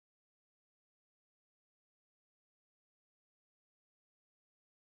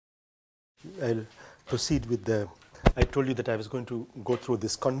I'll proceed with the, I told you that I was going to go through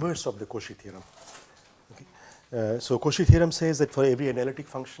this converse of the Cauchy theorem. Okay. So Cauchy theorem says that for every analytic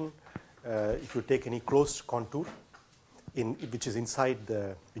function, if you take any closed contour which is inside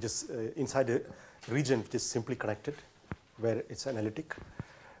inside a region which is simply connected, where it's analytic,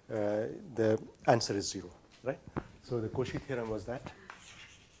 the answer is 0, right? So the Cauchy theorem was that.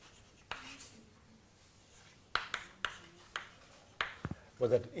 Was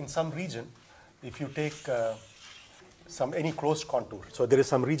that in some region, if you take any closed contour, so there is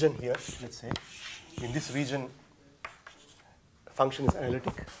some region here, let's say, in this region, function is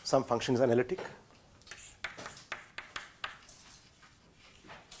analytic, some function is analytic.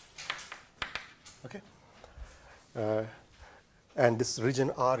 Okay, and this region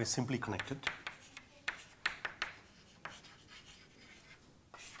R is simply connected.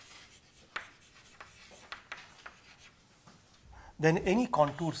 Then any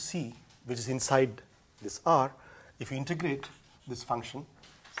contour C which is inside this R, if you integrate this function,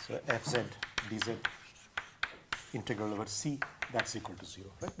 so fz dz integral over C, that's equal to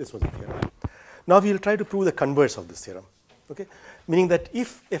 0. Right? This was the theorem. Now we will try to prove the converse of this theorem. Okay? Meaning that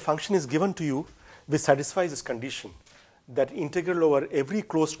if a function is given to you which satisfies this condition, that integral over every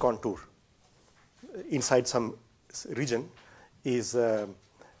closed contour inside some region is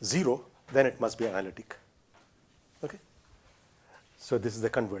 0, then it must be analytic. Okay? So this is the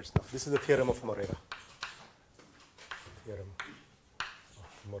converse now. This is the theorem of Morera. Theorem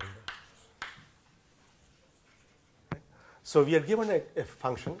of Morera. Right? So we are given a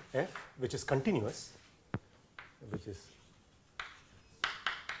function f which is continuous,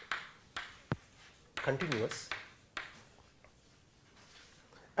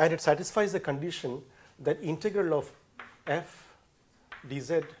 and it satisfies the condition that integral of f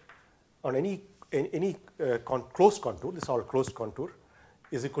dz on any closed contour, this is all closed contour,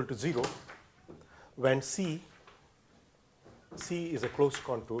 is equal to 0 when C is a closed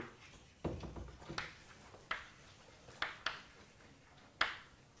contour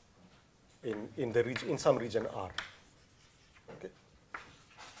in some region R. Okay.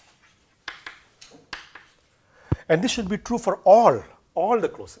 And this should be true for all the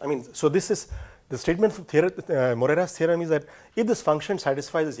closed. I mean, so this is the statement from Morera's theorem is that if this function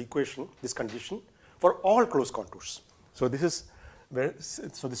satisfies this equation, this condition, for all closed contours. So this is where,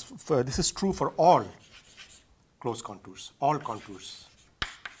 so this is true for all closed contours, all contours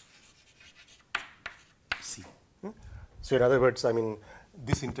C. So in other words, I mean,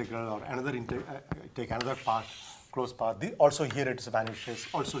 this integral or another take another path, closed path. Also here it vanishes.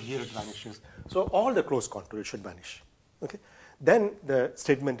 Also here it vanishes. So all the closed contours should vanish. Okay. Then the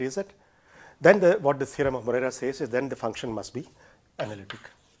statement is that what the theorem of Morera says is then the function must be analytic.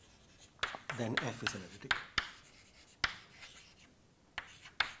 Then f is analytic.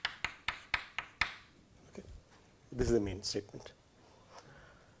 Okay. This is the main statement.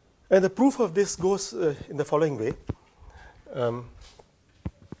 And the proof of this goes in the following way.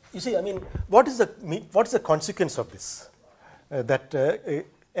 You see, I mean, what is the consequence of this? I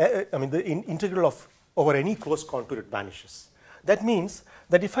mean, the integral of over any closed contour, it vanishes. That means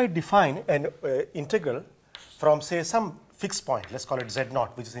that if I define an integral from, say, some fixed point, let's call it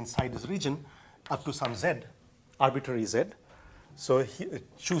z0, which is inside this region, up to some z, arbitrary z. So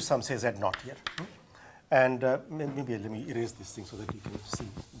choose some, say, z0 here. And maybe let me erase this thing so that you can see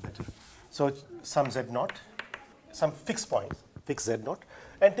better. So some z0, some fixed point, fixed z0,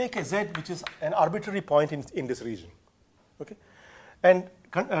 and take a z which is an arbitrary point in this region. Okay? And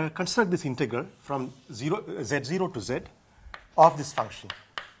construct this integral from z0 to z of this function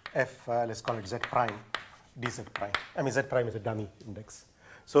f, let's call it z prime, dz prime. I mean, z prime is a dummy index.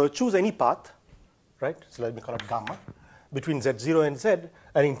 So choose any path, right? So let me call it gamma, between z0 and z,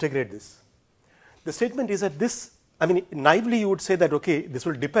 and integrate this. The statement is that this, I mean, naively you would say that, okay, this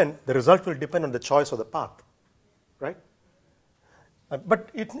will depend, the result will depend on the choice of the path, right? But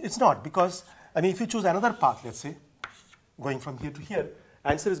it's not, because, I mean, if you choose another path, let's say, going from here to here,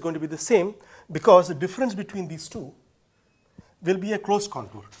 answer is going to be the same, because the difference between these two will be a closed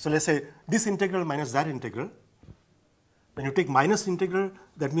contour. So let's say this integral minus that integral. When you take minus integral,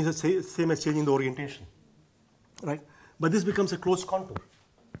 that means the same as changing the orientation, right? But this becomes a closed contour.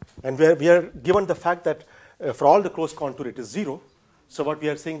 And we are given the fact that for all the closed contour, it is 0. So what we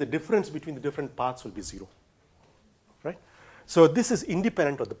are saying, the difference between the different paths will be 0, right? So this is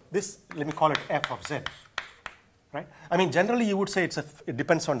independent of this, let me call it f of z, right? I mean, generally you would say it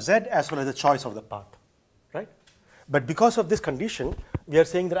depends on z as well as the choice of the path, right? But because of this condition, we are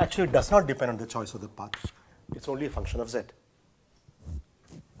saying that actually it does not depend on the choice of the path. It's only a function of z,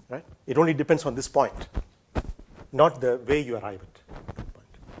 right? It only depends on this point, not the way you arrive at that point.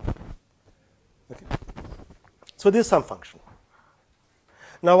 So this is some function.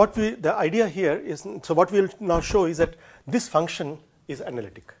 Now what the idea here is, so what we will now show is that this function is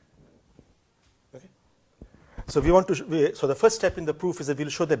analytic. Okay. So we want to, so the first step in the proof is that we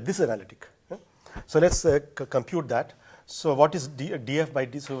will show that this is analytic. So let's compute that. So what is df by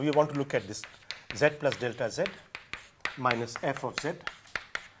d? So we want to look at this z plus delta z minus f of z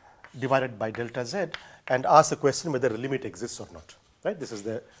divided by delta z and ask the question whether the limit exists or not. Right? This is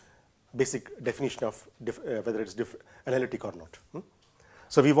the basic definition of whether it's analytic or not.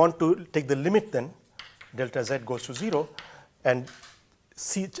 So we want to take the limit then, delta z goes to 0, and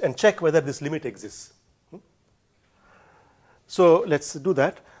see and check whether this limit exists. So let's do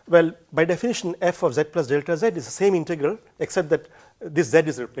that. Well, by definition, f of z plus delta z is the same integral, except that this z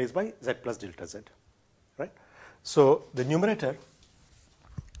is replaced by z plus delta z. Right? So the numerator.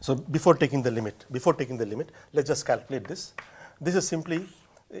 So before taking the limit, let's just calculate this. This is simply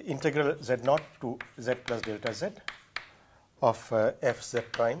integral z0 to z plus delta z of fz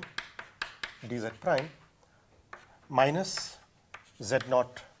prime dz prime minus z0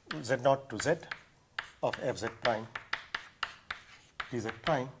 to z of fz prime dz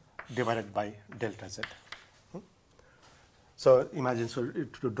prime divided by delta z. So imagine, so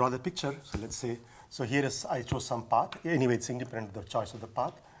to draw the picture, so let's say, so here is, I chose some path. Anyway, it's independent of the choice of the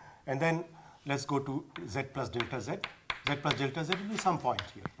path. And then let's go to z plus delta z. Z plus delta z will be some point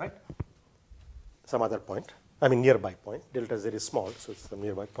here, right? Some other point, I mean nearby point. Delta z is small, so it's a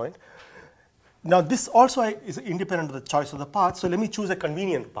nearby point. Now this also is independent of the choice of the path, so let me choose a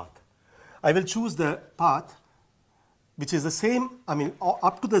convenient path. I will choose the path which is the same, I mean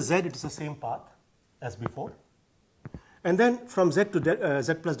up to the z it is the same path as before. And then from z to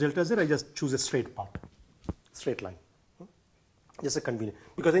z plus delta z I just choose a straight path, straight line. Just a convenient,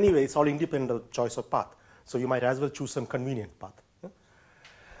 because anyway it's all independent of the choice of path. So you might as well choose some convenient path.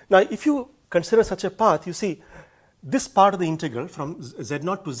 Now if you consider such a path, you see this part of the integral from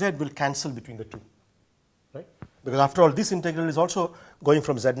z0 to z will cancel between the two, right? Because after all this integral is also going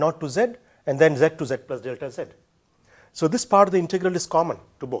from z0 to z and then z to z plus delta z. So this part of the integral is common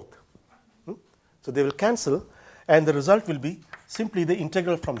to both. So they will cancel, and the result will be simply the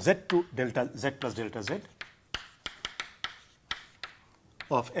integral from z to delta z plus delta z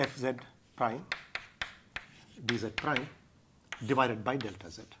of fz prime dz prime divided by delta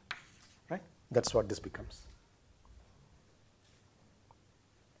z, right? That's what this becomes.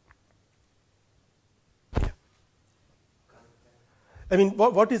 Yeah. I mean,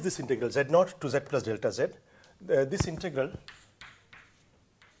 what is this integral? Z0 to z plus delta z. This integral,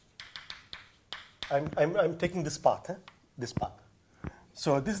 I'm taking this path, this path.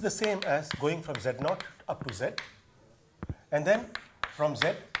 So this is the same as going from z0 up to z, and then from z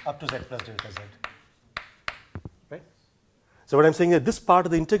up to z plus delta z. Right? So what I'm saying is this part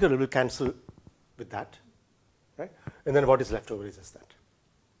of the integral will cancel with that, right? And then what is left over is just that.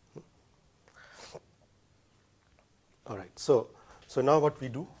 All right. So now what we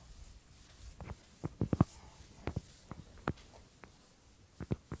do?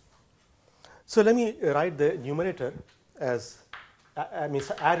 So let me write the numerator as I mean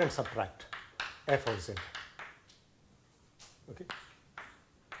add and subtract f of z. Okay.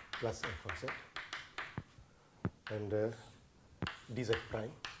 Plus f of z and dz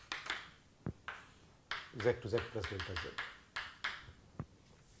prime z to z plus delta z.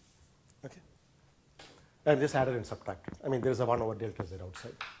 Okay. And just added and subtracted. I mean there is a 1 over delta z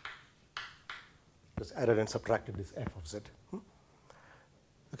outside. Just added and subtracted this f of z.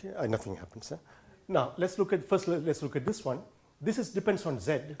 Okay, nothing happens. Now let's look at let's look at this one. This depends on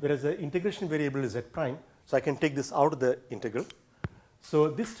z, whereas the integration variable is z prime. So I can take this out of the integral. So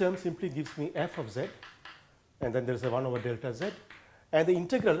this term simply gives me f of z, and then there is a 1 over delta z, and the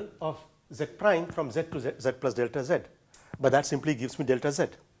integral of z prime from z to z plus delta z. But that simply gives me delta z,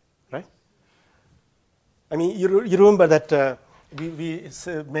 right? I mean, you remember that we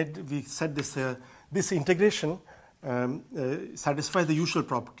said this this integration satisfies the usual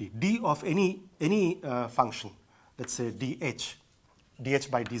property d of any function. Let's say dh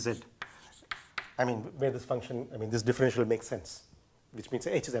by dz. I mean, where this function, I mean, this differential makes sense, which means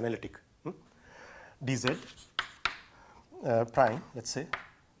h is analytic. Dz prime, let's say,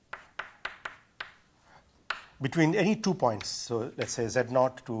 between any 2 points. So let's say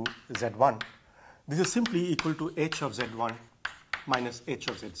z0 to z1. This is simply equal to h of z1 minus h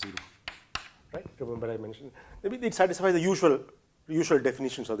of z0. Right? Remember I mentioned it satisfies the usual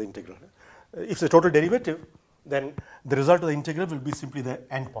definitions of the integral. If it's a total derivative, then the result of the integral will be simply the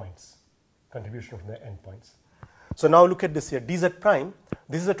endpoints, contribution from the endpoints. So now look at this here, dz prime.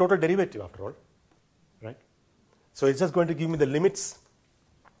 This is a total derivative after all, right? So it's just going to give me the limits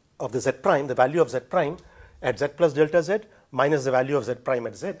of the z prime, the value of z prime, at z plus delta z minus the value of z prime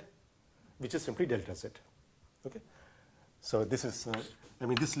at z, which is simply delta z. Okay. So this is,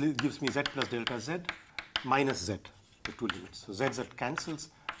 this gives me z plus delta z minus z, the two limits. So z cancels,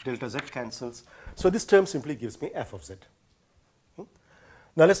 delta z cancels. So this term simply gives me f of z.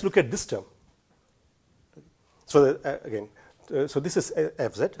 Now let's look at this term. So again, so this is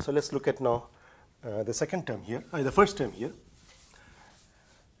fz. So let's look at now the second term here, the first term here.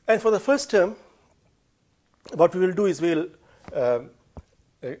 And for the first term, what we will do is we will,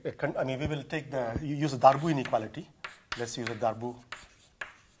 we will take use the Darboux inequality. Let's use the Darboux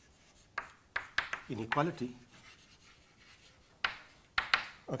inequality.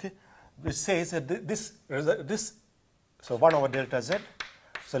 Okay, which says that this, so 1 over delta z.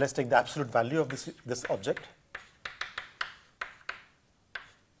 So let's take the absolute value of this object,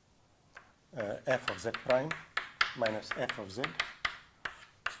 f of z prime minus f of z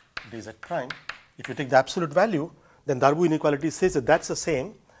dz prime. If you take the absolute value, then Darboux inequality says that that's the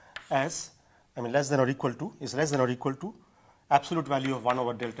same as, less than or equal to, is less than or equal to absolute value of 1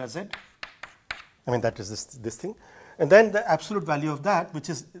 over delta z. That is this thing. And then the absolute value of that, which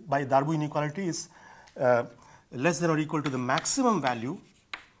is by Darboux inequality, is less than or equal to the maximum value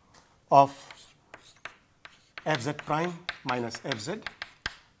of fz prime minus fz,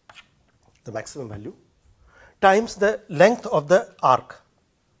 the maximum value, times the length of the arc,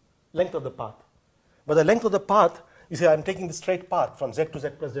 length of the path. But the length of the path, you see, I'm taking the straight path from z to z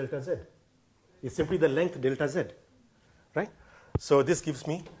plus delta z. It's simply the length delta z, right? So this gives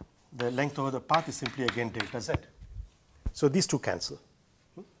me the length over the path is simply again delta z. So these two cancel.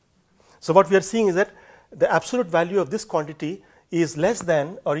 So what we are seeing is that the absolute value of this quantity is less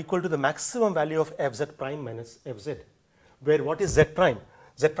than or equal to the maximum value of fz prime minus fz, where what is z prime?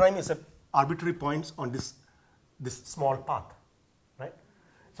 Z prime is an arbitrary points on this small path, right?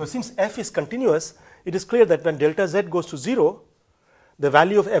 So since f is continuous, it is clear that when delta z goes to 0, the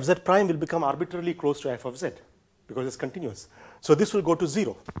value of fz prime will become arbitrarily close to f of z because it's continuous. So this will go to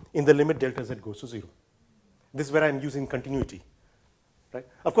 0 in the limit delta z goes to 0. This is where I'm using continuity, right?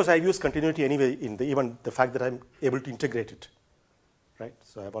 Of course, I use continuity anyway in even the fact that I'm able to integrate it, right?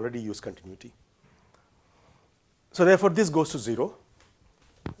 So I've already used continuity. So therefore, this goes to 0.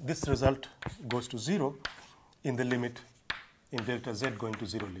 This result goes to 0 in the limit in delta z going to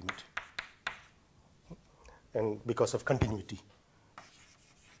 0 limit, and because of continuity,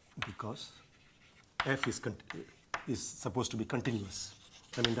 because f is supposed to be continuous.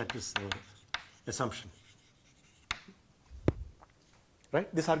 That is the assumption,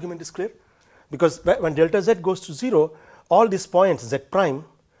 right? This argument is clear, because when delta z goes to 0, all these points z prime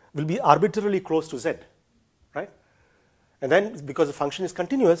will be arbitrarily close to z, right? And then because the function is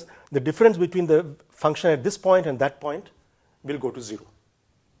continuous, the difference between the function at this point and that point will go to 0,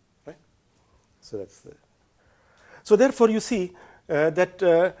 right? So that's the. So therefore, you see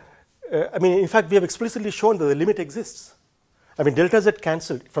that in fact, we have explicitly shown that the limit exists. Delta z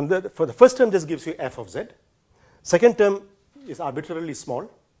cancelled for the first term. This gives you f of z. Second term is arbitrarily small,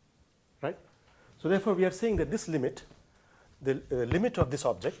 right? So therefore, we are saying that this limit, the limit of this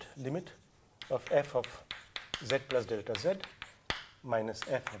object, limit of f of z plus delta z minus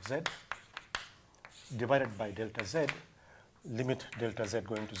f of z divided by delta z, limit delta z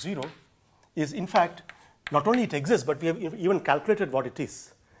going to 0, is in fact not only it exists, but we have even calculated what it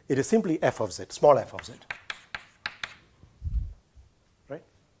is. It is simply f of z, small f of z, right?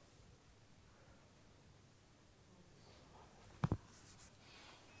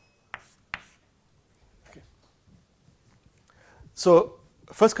 Okay. So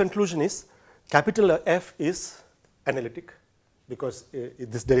first conclusion is capital F is analytic because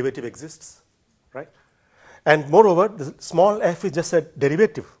this derivative exists, right? And moreover, the small f is just a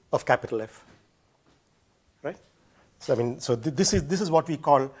derivative of capital F, right? So so this is what we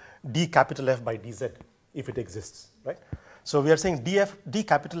call d capital F by dz if it exists, right? So we are saying d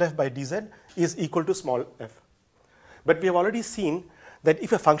capital F by dz is equal to small f. But we have already seen that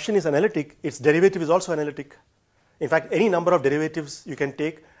if a function is analytic, its derivative is also analytic. In fact, any number of derivatives you can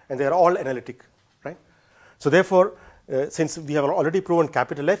take, and they are all analytic, right? So therefore, since we have already proven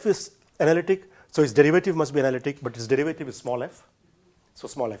capital F is analytic, so its derivative must be analytic, but its derivative is small f, so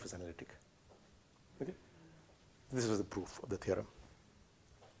small f is analytic. Okay? This is the proof of the theorem.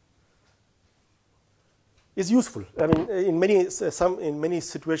 It's useful. In many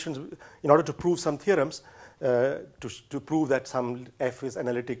situations, in order to prove some theorems, to prove that some f is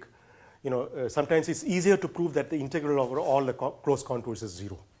analytic, sometimes it's easier to prove that the integral over all the closed contours is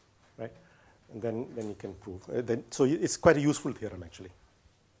 0, right? And then you can prove. So it's quite a useful theorem, actually.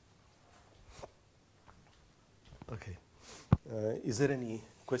 Okay. Is there any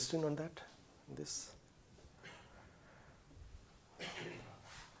question on that? This?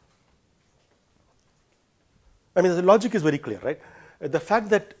 I mean, the logic is very clear, right? The fact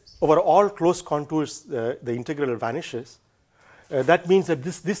that over all closed contours the integral vanishes, that means that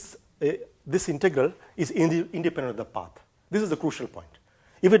this integral is independent of the path. This is the crucial point.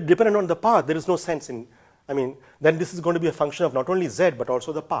 If it depended on the path, there is no sense in, I mean, then this is going to be a function of not only z but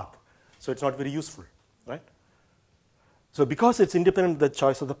also the path. So it's not very useful, right? So because it's independent of the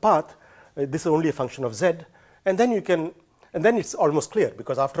choice of the path, this is only a function of z, and then you can, and then it's almost clear,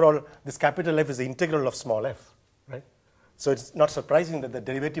 because after all, this capital F is the integral of small f, right? So it's not surprising that the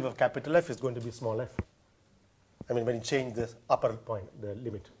derivative of capital F is going to be small f. I mean, when you change the upper point, the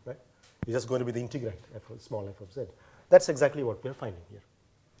limit, right? It's just going to be the integrand f of small f of z. That's exactly what we are finding here.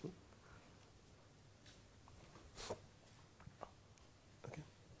 Okay.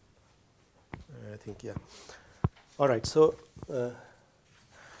 I think, yeah. All right. So,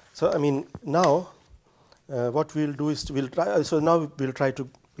 I mean, now what we'll do is we'll try. So now we'll try to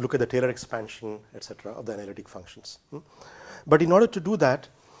look at the Taylor expansion, etc., of the analytic functions. But in order to do that,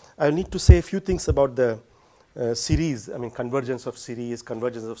 I need to say a few things about the series. I mean, convergence of series,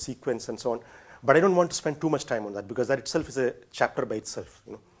 convergence of sequence, and so on. But I don't want to spend too much time on that, because that itself is a chapter by itself.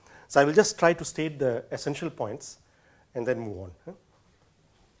 So I will just try to state the essential points and then move on.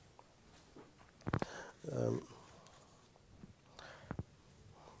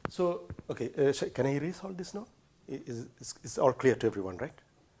 So, okay, can I erase all this now? It's all clear to everyone, right?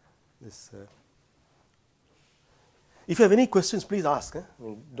 This. If you have any questions, please ask. I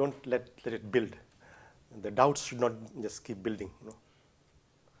mean, don't let it build. The doubts should not just keep building.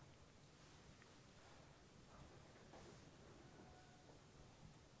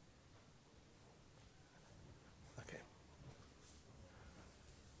 Okay.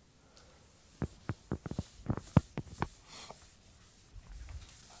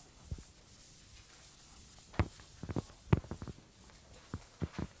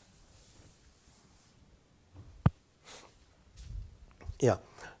 Yeah.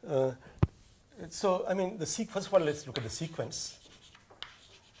 So, I mean, first of all, let's look at the sequence.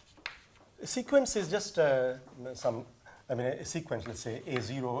 A sequence is just a sequence, let's say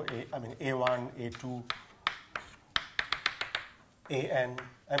A0, A1, A2, AN,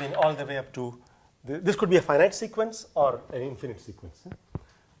 I mean, all the way up to, this could be a finite sequence or an infinite sequence.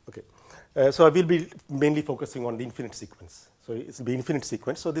 Okay. So I will be mainly focusing on the infinite sequence. So it will be infinite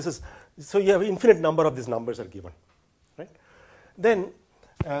sequence. So this is, so you have an infinite number of these numbers are given, right? Then,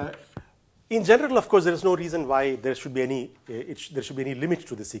 in general, of course, there is no reason why there should be any there should be any limit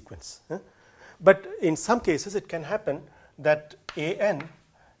to the sequence. But in some cases, it can happen that an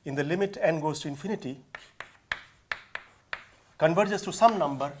in the limit n goes to infinity converges to some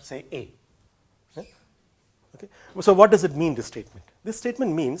number, say a. Okay. So what does it mean, this statement? This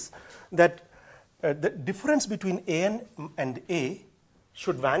statement means that the difference between an and a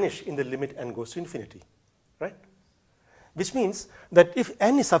should vanish in the limit n goes to infinity, right? Which means that if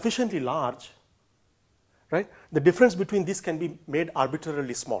n is sufficiently large, right, the difference between these can be made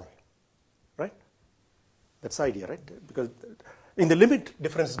arbitrarily small, right? That's the idea, right? Because in the limit,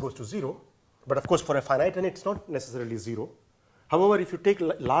 difference goes to 0, but of course for a finite n, it's not necessarily 0. However, if you take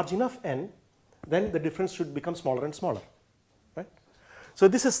large enough n, then the difference should become smaller and smaller, right? So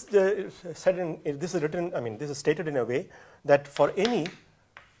this is said in, this is written, I mean, this is stated in a way that for any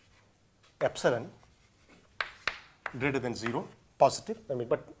epsilon greater than 0, positive, I mean,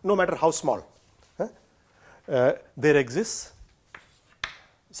 but no matter how small, there exists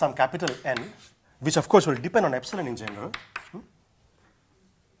some capital N, which of course will depend on epsilon in general,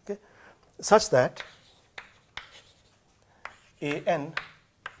 okay, such that an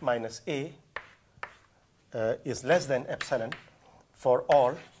minus a is less than epsilon for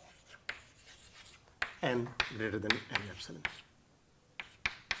all n greater than n epsilon.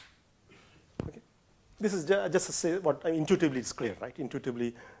 This is just to say what intuitively it's clear, right?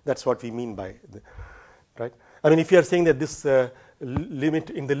 Intuitively, that's what we mean by, right? I mean, if you are saying that this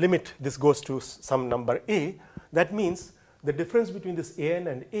limit, in the limit, this goes to some number a, that means the difference between this an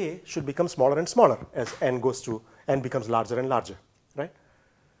and a should become smaller and smaller as n goes to, n becomes larger and larger, right?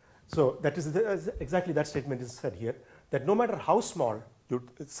 So that is exactly that statement is said here, that no matter how small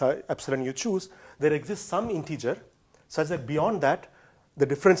epsilon you choose, there exists some integer such that beyond that, the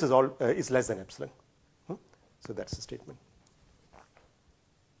difference is less than epsilon. So that's the statement.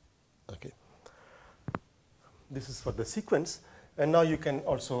 Okay. This is for the sequence, and now you can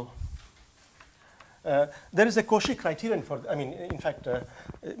also. There is a Cauchy criterion for. I mean, in fact,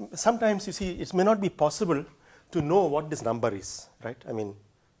 sometimes you see it may not be possible to know what this number is, right? I mean,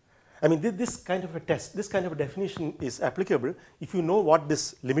 this kind of a test, this kind of a definition is applicable if you know what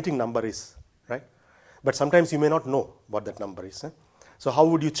this limiting number is, right? But sometimes you may not know what that number is. So how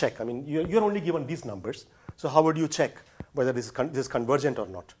would you check? I mean, you're only given these numbers. So how would you check whether this is convergent or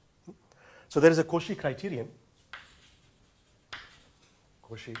not? So there is a Cauchy criterion.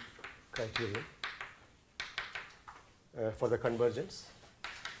 Cauchy criterion for the convergence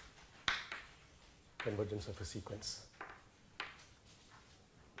of a sequence.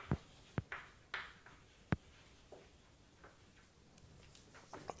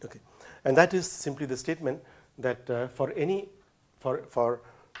 Okay, and that is simply the statement that for any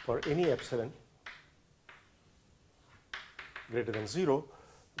epsilon greater than 0,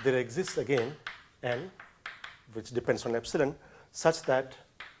 there exists again n, which depends on epsilon, such that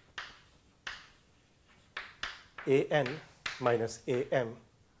an minus am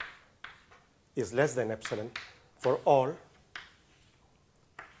is less than epsilon for all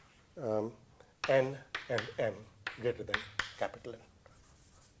n and m greater than capital N.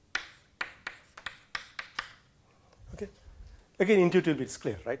 Okay. Again, intuitively it's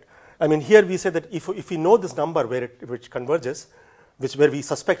clear, right? I mean, here we say that if we know this number which converges, where we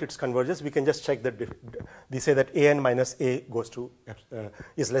suspect it converges, we can just check that we say that an minus a goes to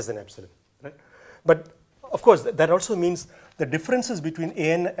is less than epsilon, right? But of course, that also means the differences between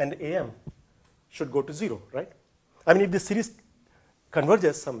an and am should go to 0, right? I mean, if this series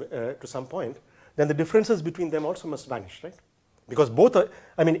converges to some point, then the differences between them also must vanish, right? Because both are,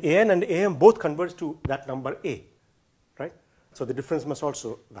 I mean, an and am both converge to that number a, right? So the difference must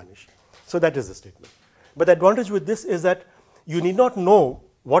also vanish. So that is the statement. But the advantage with this is that you need not know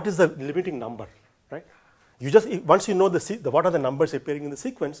what is the limiting number, right? You just, once you know what are the numbers appearing in the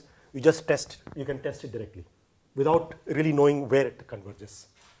sequence, you just test, you can test it directly without really knowing where it converges.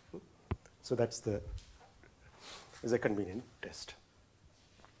 So that's is a convenient test.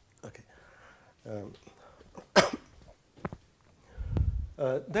 Okay.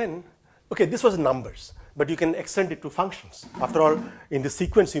 Then, okay, this was numbers, but you can extend it to functions. After all, in the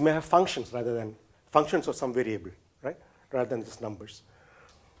sequence, you may have functions rather than functions of some variable, right? Rather than just numbers.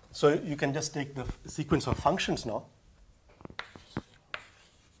 So you can just take the sequence of functions now.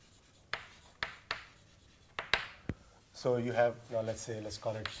 So you have, now let's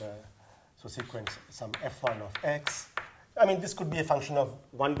call it, so sequence some f1 of x. I mean, this could be a function of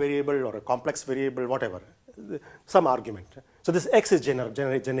one variable or a complex variable, whatever, some argument. So this x is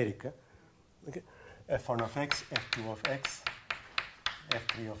generic. Okay? f1 of x, f2 of x,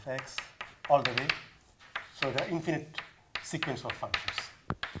 f3 of x, all the way. So the infinite sequence of functions.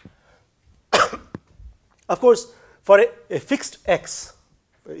 Of course, for a fixed x,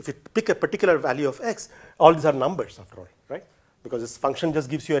 if you pick a particular value of x, all these are numbers after all, right? Because this function just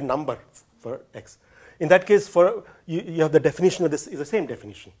gives you a number for x. In that case, for you have the definition of this is the same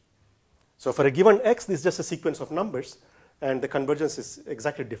definition. So for a given x, this is just a sequence of numbers, and the convergence is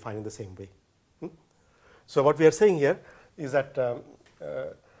exactly defined in the same way. So what we are saying here is that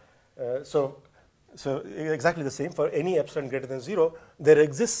so exactly the same for any epsilon greater than 0, there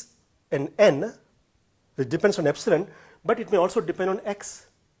exists an n which depends on epsilon, but it may also depend on x.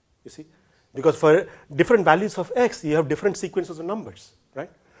 You see, because for different values of x, you have different sequences of numbers, right?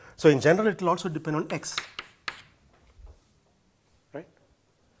 So in general, it will also depend on x, right?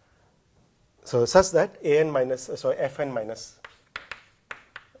 So such that an minus, so fn minus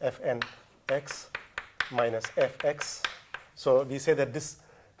fn x minus fx. So we say that this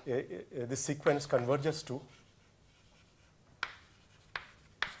sequence converges to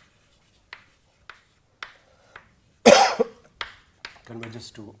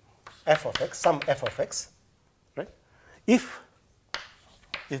f of x, some f of x, right? If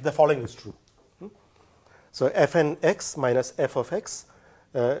the following is true. So fn x minus f of x,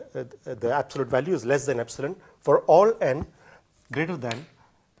 the absolute value is less than epsilon for all n greater than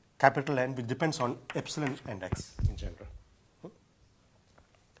capital N, which depends on epsilon and x in general.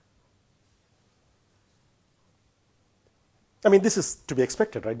 I mean, this is to be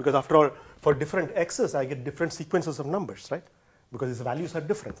expected, right? Because after all, for different x's, I get different sequences of numbers, right? Because these values are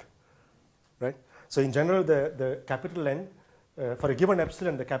different, right? So in general, the capital N, for a given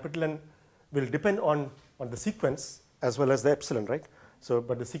epsilon, the capital N will depend on the sequence as well as the epsilon, right? So,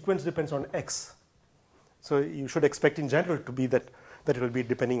 but the sequence depends on x. So you should expect in general to be that it will be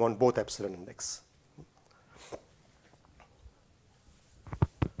depending on both epsilon and x.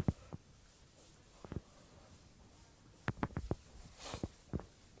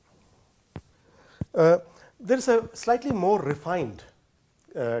 There is a slightly more refined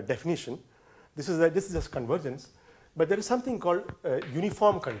definition. This is just convergence, but there is something called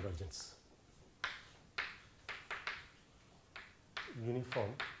uniform convergence.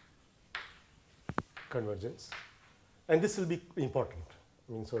 Uniform convergence, and this will be important.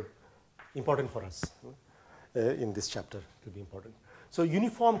 I mean, so important for us in this chapter. It will be important. So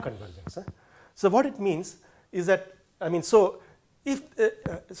uniform convergence. So what it means is that, I mean, so if,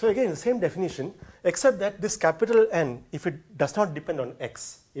 so again the same definition, except that this capital N, if it does not depend on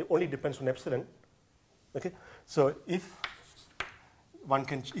x, it only depends on epsilon. Okay, so if one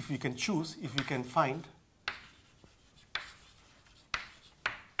can, if we can choose, if we can find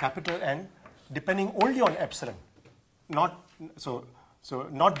capital N depending only on epsilon, not so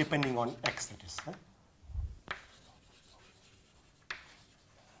not depending on x, that is.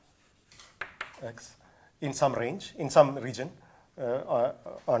 X in some range, in some region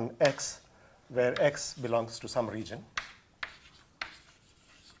on x, where x belongs to some region.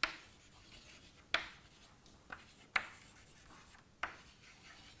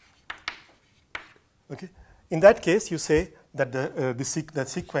 Okay. In that case, you say that the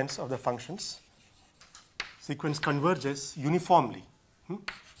sequence of the functions sequence converges uniformly.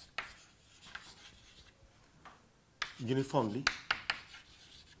 Uniformly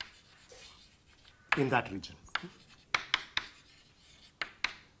in that region.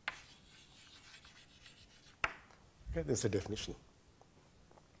 Okay, that's the definition.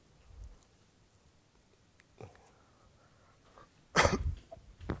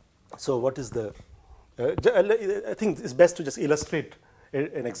 So what is the, I think it's best to just illustrate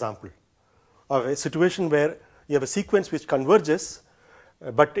an example of a situation where you have a sequence which converges,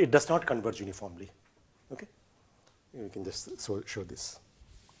 but it does not converge uniformly. Okay, we can just show this.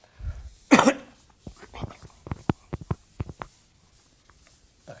 Okay,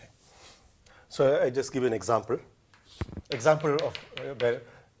 so I just give you an example. Example of where.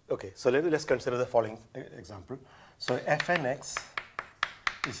 Okay, so let's consider the following example. So fnx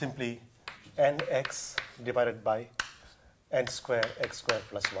is simply nx divided by n square x square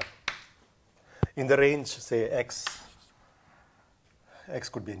plus 1. In the range, say x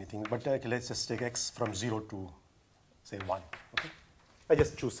could be anything, but okay, let's just take x from 0 to say 1. Okay, I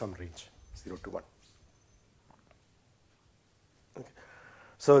just choose some range 0 to 1. Okay,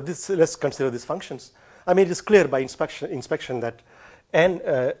 so this, let's consider these functions. I mean, it is clear by inspection that n,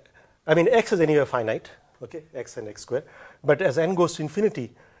 I mean, x is anywhere finite. Okay, x and x square, but as n goes to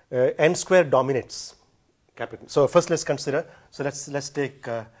infinity, n square dominates capital. So first let's consider, so let's take,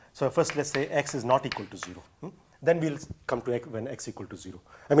 so first let's say x is not equal to 0. Then we'll come to x when x equal to 0.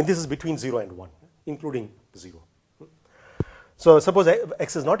 I mean, this is between 0 and 1, including 0. So suppose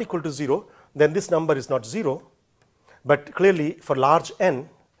x is not equal to 0, then this number is not 0, but clearly for large n,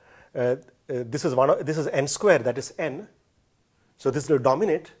 this is n square, that is n. So this will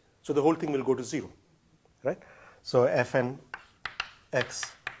dominate, so the whole thing will go to 0. Right? So fn x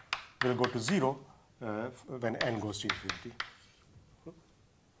will go to 0 when n goes to infinity.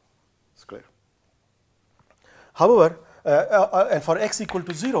 It's clear. However, and for x equal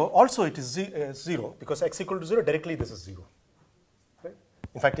to 0, also it is 0, because x equal to 0, directly this is 0. Right?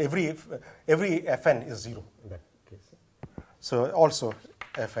 In fact, every fn is 0 in that case. So also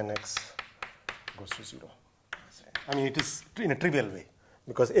fn x goes to 0. I mean, it is in a trivial way,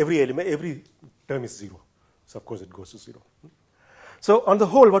 because every element, every term is 0. So of course it goes to 0. So on the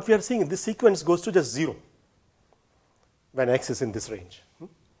whole, what we are seeing, this sequence goes to just 0 when x is in this range.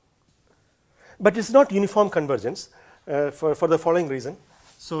 But it's not uniform convergence for the following reason.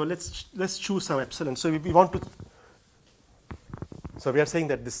 So let's choose some epsilon. So we want to. So we are saying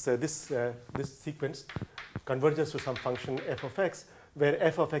that this sequence converges to some function f of x, where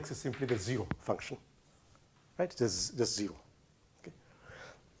f of x is simply the 0 function, right? Just 0. Okay.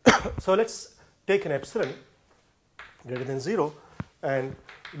 So let's take an epsilon greater than 0 and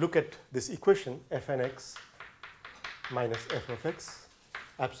look at this equation fn x minus f of x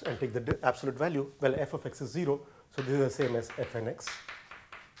and take the absolute value. Well, f of x is 0, so this is the same as fn x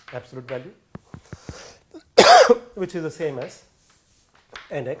absolute value, which is the same as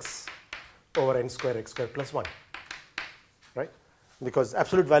nx over n square x square plus 1, right? Because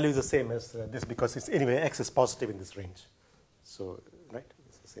absolute value is the same as this, because it's anyway x is positive in this range. So, right,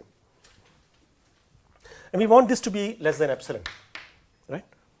 it's the same. And we want this to be less than epsilon, right?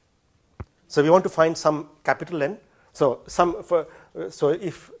 So we want to find some capital N. So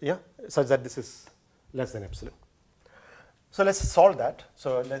if such that this is less than epsilon. So let's solve that.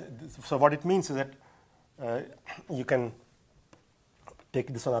 So what it means is that you can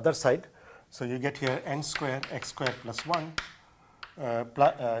take this on the other side. So you get here n square x square plus 1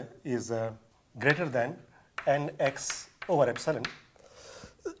 is greater than nx over epsilon,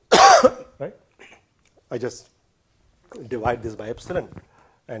 right? I just divide this by epsilon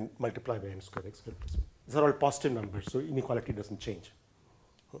and multiply by n square x square plus 1. These are all positive numbers, so inequality doesn't change.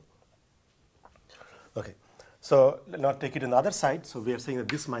 Okay, so now take it on the other side. So we are saying that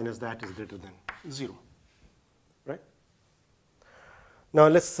this minus that is greater than 0, right? Now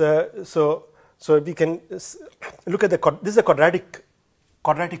let's so So we can look at this is a quadratic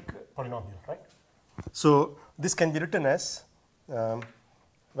polynomial, right? So this can be written as well.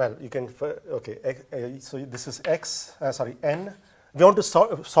 You can okay. So this is x. Sorry, n. We want to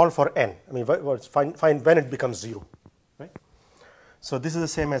solve for n. I mean, find when it becomes 0, right? So this is the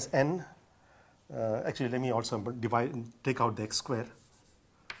same as n. Actually, let me also divide and take out the x square,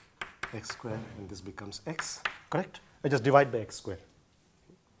 and this becomes x. Correct? I just divide by x square.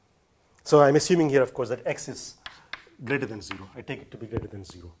 So I'm assuming here, of course, that x is greater than 0. I take it to be greater than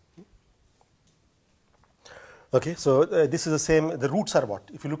 0. Okay, so this is the same. The roots are what?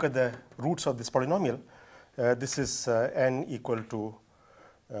 If you look at the roots of this polynomial, this is n equal to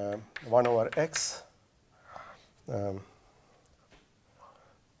 1 over x.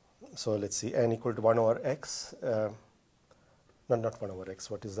 So let's see, n equal to 1 over x. Not 1 over x.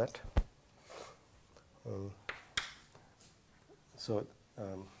 What is that?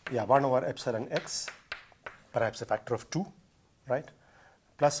 Yeah, 1 over epsilon x, perhaps a factor of 2, right?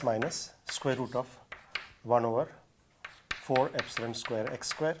 Plus minus square root of 1 over 4 epsilon square x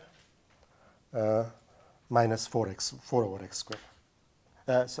square minus 4 over x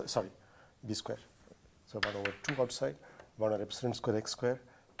square. Sorry, b square. So 1 over 2 outside, 1 over epsilon square x square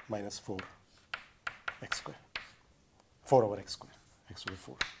minus 4 x square. 4 over x square, x over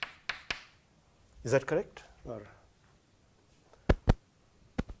 4. Is that correct? Or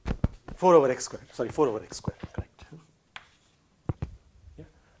 4 over x square, sorry, 4 over x square, correct. Yeah.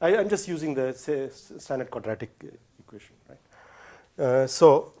 I'm just using the standard quadratic equation, right?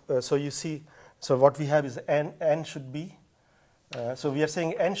 So you see, so what we have is n should be, so we are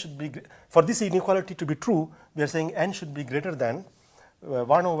saying n should be, for this inequality to be true, we are saying n should be greater than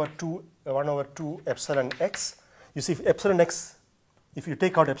 1 over 2 epsilon x. You see, if epsilon x, if you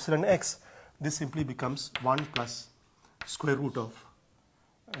take out epsilon x, this simply becomes 1 plus square root of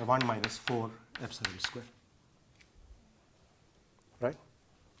 1 minus 4 epsilon square, right?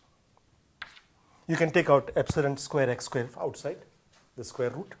 You can take out epsilon square x square outside the square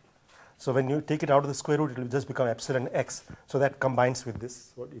root. So when you take it out of the square root, it will just become epsilon x. So that combines with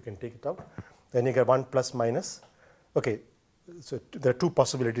this. What you can take it out. Then you get 1 plus minus. Okay, so there are two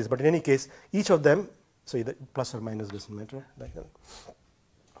possibilities, but in any case, each of them. So either plus or minus doesn't matter.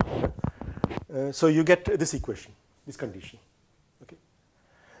 So you get this equation, this condition. Okay.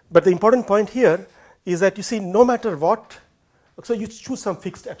 But the important point here is that you see, no matter what, so you choose some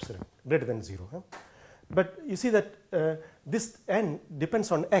fixed epsilon greater than 0. Huh? But you see that this n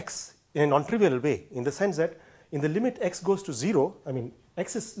depends on x in a non-trivial way, in the sense that in the limit x goes to 0, I mean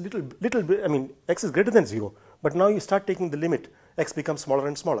x is little bit, I mean x is greater than 0, but now you start taking the limit, x becomes smaller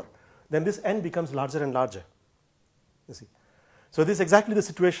and smaller. Then this n becomes larger and larger. You see, so this is exactly the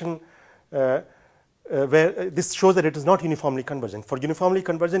situation where this shows that it is not uniformly convergent. For uniformly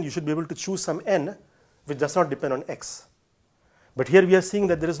convergent, you should be able to choose some n which does not depend on x. But here we are seeing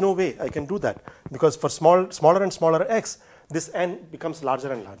that there is no way I can do that, because for smaller and smaller x, this n becomes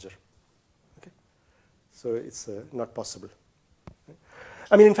larger and larger. Okay, so it's not possible.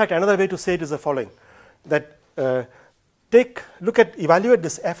 I mean, in fact, another way to say it is the following: that evaluate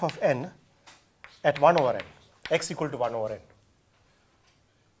this f of n at 1 over n, x equal to 1 over n.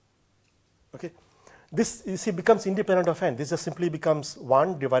 Okay, this you see becomes independent of n. This just simply becomes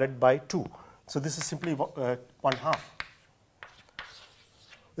 1 divided by 2. So this is simply 1/2.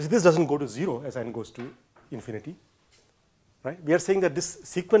 This doesn't go to 0 as n goes to infinity, right? We are saying that this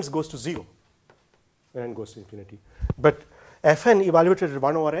sequence goes to 0 when n goes to infinity. But fn evaluated at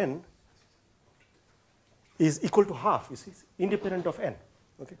 1 over n is equal to half. You see, it's independent of n.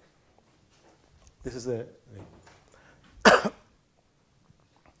 Okay, this is a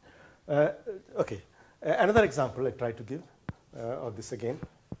okay. Another example I try to give of this again.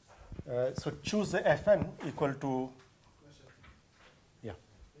 So choose the fn equal to. Yeah.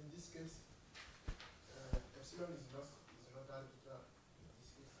 In this case, epsilon is not arbitrary.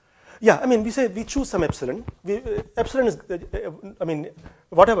 Yeah, I mean, we choose some epsilon. Epsilon is, I mean,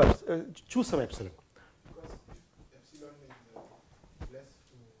 whatever. Choose some epsilon. Because if epsilon is less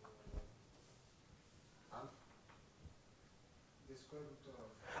to half, the square root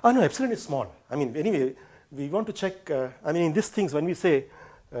of. Oh no, epsilon is small. I mean, anyway, we want to check. I mean, in these things, when we say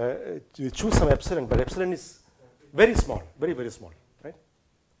you choose some epsilon, but epsilon is very small, very, very small, right?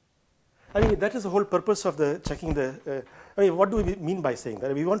 I mean, that is the whole purpose of the checking the. I mean, what do we mean by saying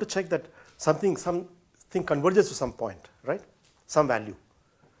that? We want to check that something converges to some point, right? Some value.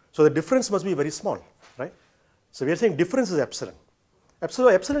 So the difference must be very small, right? So we are saying difference is epsilon.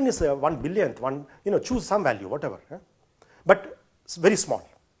 Epsilon is 1 billionth, choose some value, whatever, but it's very small.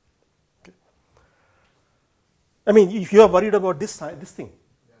 Okay. I mean, if you are worried about this thing,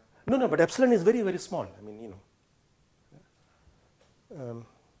 No, but epsilon is very, very small. I mean, you know.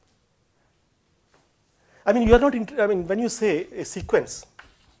 I mean, you are not. I mean, when you say a sequence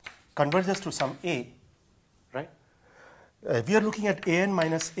converges to some a, right? We are looking at an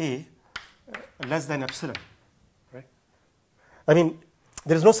minus a less than epsilon, right? I mean,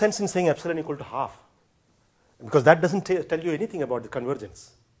 there is no sense in saying epsilon equal to half, because that doesn't tell you anything about the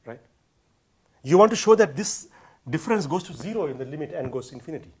convergence, right? You want to show that this difference goes to 0 in the limit n goes to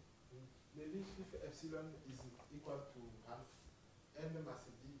infinity. Maybe if epsilon is equal to half, n must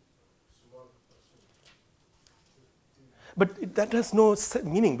be small. But that has no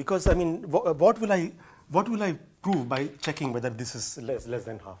meaning, because I mean, what will I prove by checking whether this is less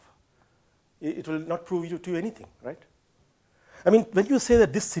than half? It will not prove to you anything, right? I mean, when you say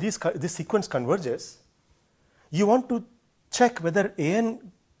that this sequence converges, you want to check whether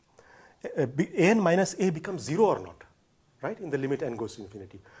an minus a becomes 0 or not, right? In the limit n goes to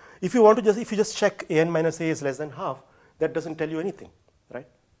infinity. If you just check an minus a is less than half, that doesn't tell you anything, right?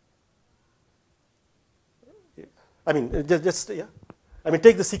 I mean, yeah. I mean,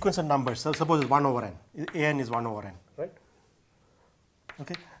 take the sequence of numbers. So suppose it's 1 over n. An is 1 over n, right?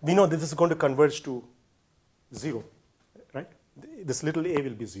 Okay. We know this is going to converge to 0, right? This little a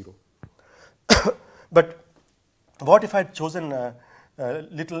will be 0. But what if I had chosen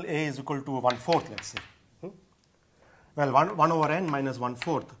little a is equal to 1/4, let's say? Well, 1 over n minus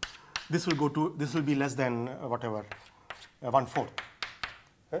 1/4. This will be less than whatever 1/4,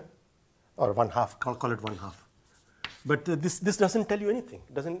 or 1/2. Call it 1/2. But this doesn't tell you anything.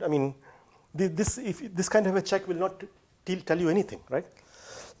 Doesn't, I mean, this kind of a check will not tell you anything, right?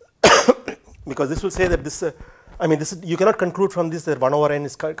 Because this will say that this, I mean, this you cannot conclude from this that 1 over n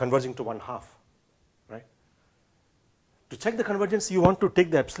is converging to 1/2, right? To check the convergence, you want to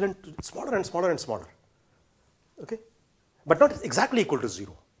take the epsilon to smaller and smaller and smaller, okay? But not exactly equal to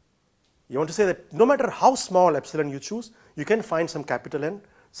 0. You want to say that no matter how small epsilon you choose, you can find some capital N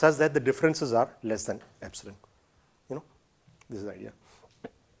such that the differences are less than epsilon. You know, this is the idea.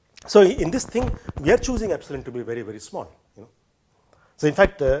 So in this thing, we are choosing epsilon to be very, very small. You know, so in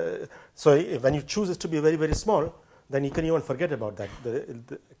fact, so when you choose it to be very, very small, then you can even forget about that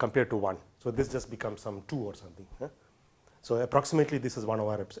compared to 1. So this just becomes some 2 or something. Huh? So approximately, this is 1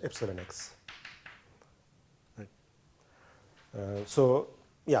 over epsilon x. Right. So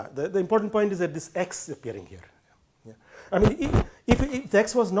yeah, the important point is that this x is appearing here. Yeah. I mean, if the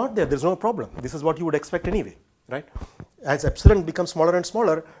x was not there, there's no problem. This is what you would expect anyway. Right? As epsilon becomes smaller and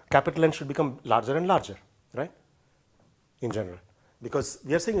smaller, capital N should become larger and larger, right? In general, because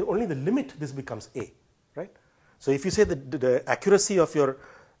we are saying only the limit this becomes a, right? So if you say that the accuracy of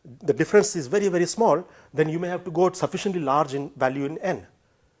the difference is very, very small, then you may have to go sufficiently large in value in n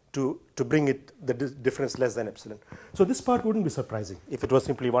to bring the difference less than epsilon. So this part wouldn't be surprising if it was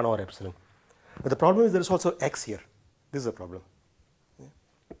simply 1 over epsilon. But the problem is there is also x here. This is a problem.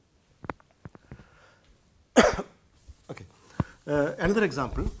 Okay. Another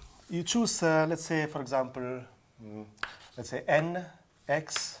example, you choose, let's say, for example, let's say n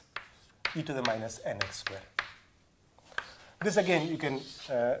x e to the minus nx square. This again you can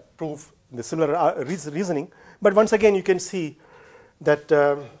prove the similar reasoning, but once again you can see that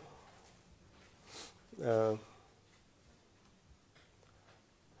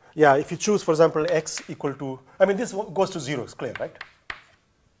yeah, if you choose, for example, x equal to, I mean, this goes to 0, it's clear, right?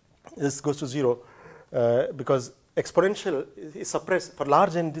 This goes to 0 because exponential is suppressed, for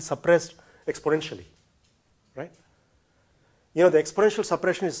large n is suppressed exponentially, right? You know, the exponential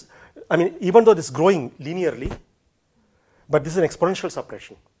suppression is, I mean, even though this is growing linearly, but this is an exponential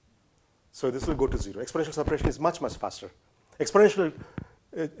suppression. So this will go to 0. Exponential suppression is much, much faster. Exponential,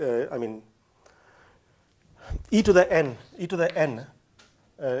 I mean, e to the n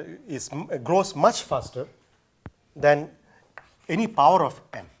grows much faster than any power of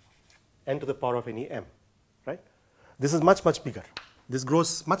n to the power of any m, right? This is much, much bigger. This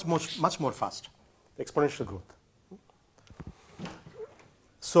grows much more fast, exponential growth.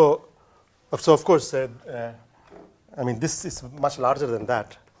 So of course, I mean, this is much larger than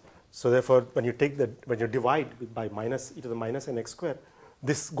that. So therefore, when you divide by minus e to the minus nx square,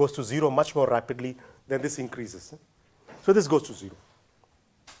 this goes to 0 much more rapidly than this increases. So this goes to 0.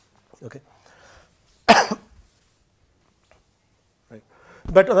 Okay. Right.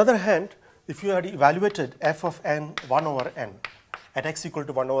 But on the other hand, if you had evaluated f of n 1 over n at x equal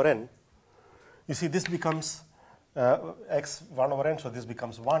to 1 over n, you see this becomes x 1 over n, so this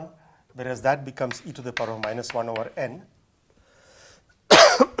becomes 1, whereas that becomes e to the power of minus 1 over n.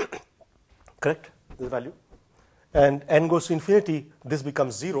 Correct? This value. And n goes to infinity, this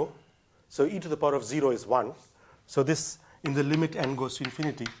becomes 0. So e to the power of 0 is 1. So this, in the limit n goes to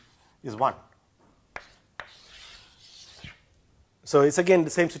infinity, is 1. So it's again the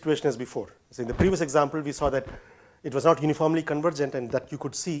same situation as before. So in the previous example, we saw that it was not uniformly convergent, and that you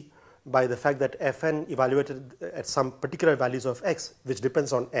could see by the fact that fn evaluated at some particular values of x, which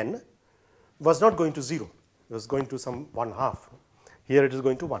depends on n, was not going to 0. It was going to some 1/2. Here it is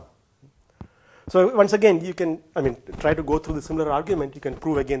going to 1. So once again, you can, try to go through the similar argument. You can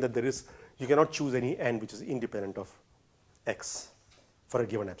prove again that you cannot choose any n which is independent of x for a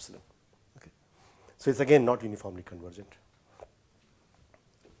given epsilon. Okay. So it's again not uniformly convergent.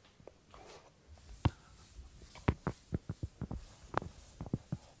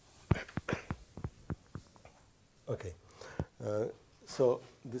 Okay. So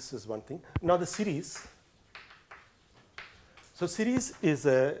this is one thing. Now the series. So series is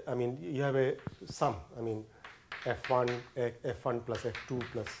you have a sum. f1 plus f2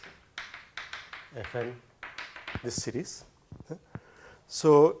 plus fn, this series.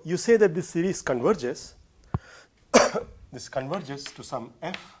 So you say that this series converges. This converges to some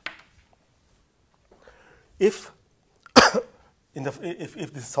f if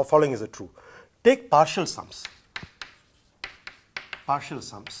if this following is true. Take partial sums. Partial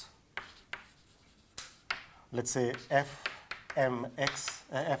sums. Let's say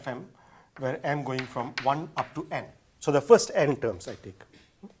fm, where m going from 1 up to n. So the first n terms I take.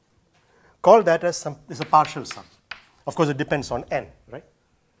 Call that as is a partial sum. Of course, it depends on n, right?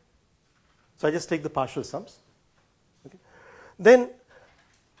 So I just take the partial sums. Okay. Then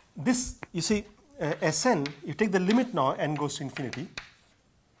this, you see, Sn, you take the limit now, n goes to infinity,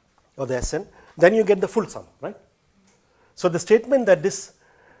 or the Sn, then you get the full sum, right? So the statement that this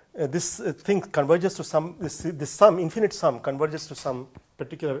thing converges to some, this sum, infinite sum converges to some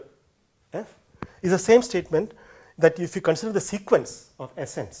particular f, is the same statement that if you consider the sequence of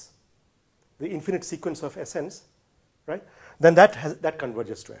Sns, the infinite sequence of Sns, right, then that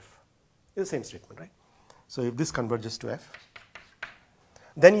converges to f. It's the same statement, right? So if this converges to f,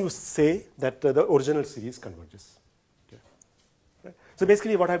 then you say that the original series converges. Okay. Right? So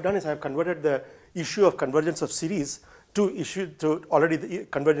basically what I've done is I've converted the issue of convergence of series to already the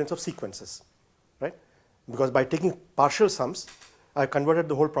convergence of sequences, right? Because by taking partial sums, I've converted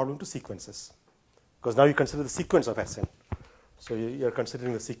the whole problem to sequences. Because now you consider the sequence of Sn. So you're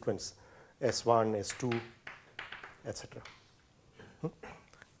considering the sequence S1, S2, etc.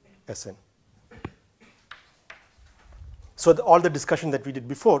 Sn. So all the discussion that we did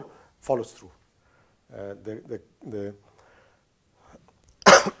before follows through.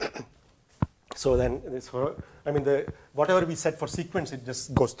 So then, whatever we said for sequence, it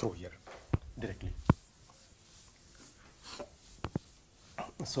just goes through here directly.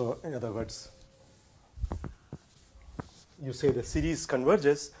 So in other words, you say the series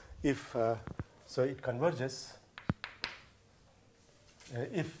converges if, so it converges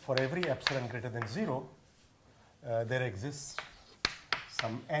if for every epsilon greater than 0, there exists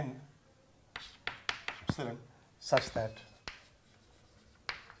some n epsilon such that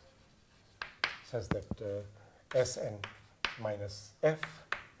Sn minus f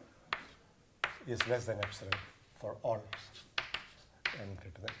is less than epsilon for all n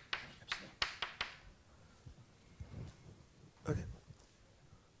greater than epsilon. Okay.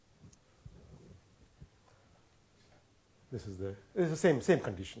 This is the same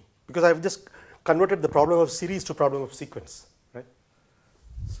condition, because I've just converted the problem of series to problem of sequence, right?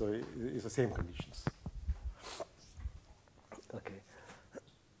 So it's the same conditions. Okay.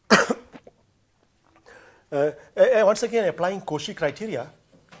 Once again, applying Cauchy criteria,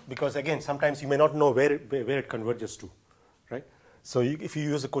 because again, sometimes you may not know where it converges to, right? So if you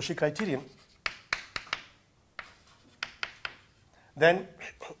use the Cauchy criterion, then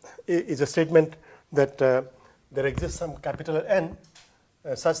it's a statement that there exists some capital N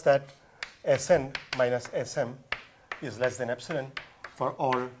such that Sn minus Sm is less than epsilon for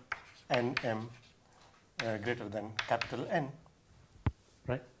all Nm greater than capital N,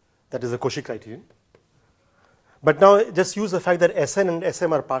 right? That is the Cauchy criterion. But now just use the fact that Sn and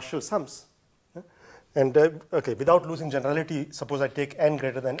Sm are partial sums. And okay, without losing generality, suppose I take n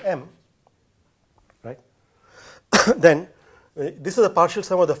greater than m, right? Then this is a partial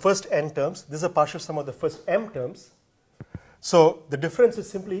sum of the first n terms. This is a partial sum of the first m terms. So the difference is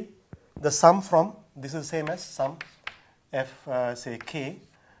simply the sum from, this is the same as sum f, say k,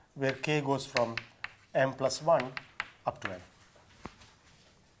 where k goes from m plus 1 up to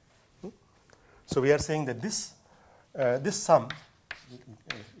n. So we are saying that this sum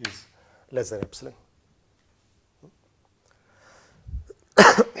is less than epsilon.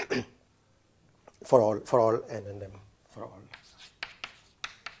 for all n and m, for all.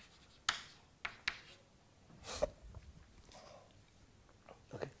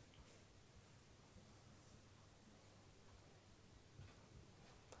 Okay.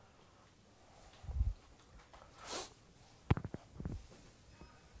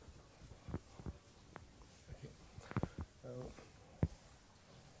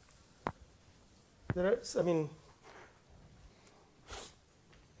 There are, I mean,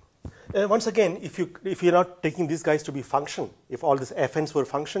 once again, if you're not taking these guys to be function, if all these fn's were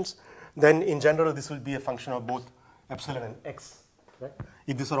functions, then in general this will be a function of both epsilon and x, right?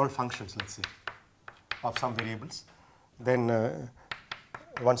 If these are all functions, let's say, of some variables, then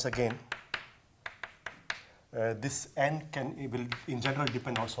once again, this n will in general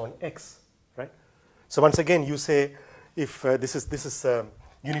depend also on x, right? So once again, you say if this is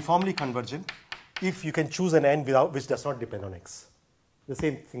uniformly convergent, if you can choose an n which does not depend on x. The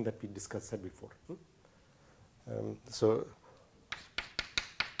same thing that we said before. So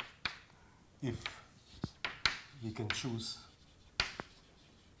if we can choose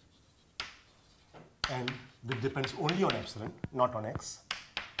n which depends only on epsilon, not on x,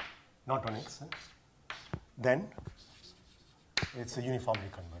 then it's a uniformly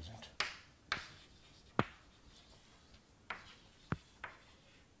convergent.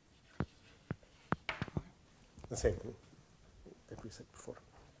 The same thing that we said before.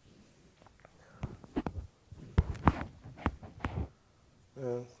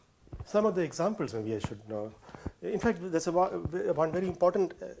 Some of the examples maybe I should know. In fact, there's one very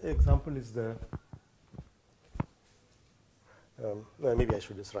important example is the, maybe I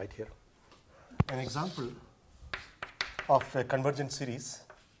should just write here. An example of a convergent series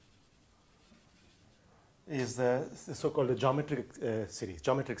is the so-called geometric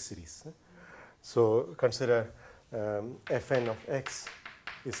series. So consider fn of x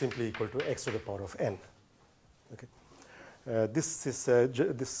is simply equal to x to the power of n. Okay. This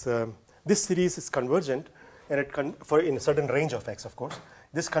series is convergent, and it in a certain range of x, of course.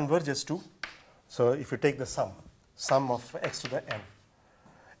 This converges to, so if you take the sum of x to the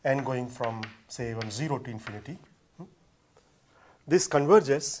n going from say from 0 to infinity, this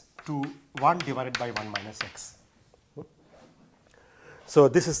converges to 1 divided by 1 minus x. So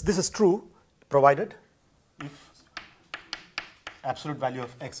this is true provided if absolute value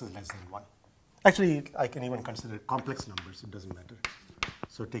of x is less than 1. Actually, I can even consider complex numbers, it doesn't matter.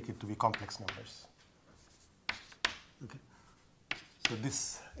 So take it to be complex numbers. Okay. So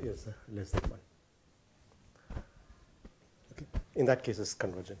this is less than 1. Okay. In that case, it's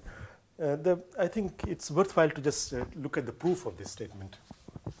convergent. I think it's worthwhile to just look at the proof of this statement.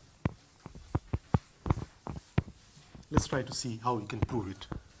 Let's try to see how we can prove it.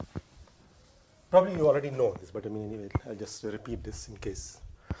 Probably you already know this, but I mean, anyway, I'll just repeat this in case.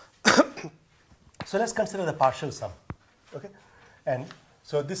 So let's consider the partial sum. Okay, and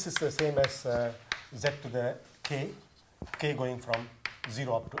so this is the same as z to the k going from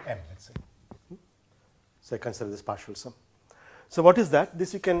 0 up to m, let's say. So I consider this partial sum. So what is that?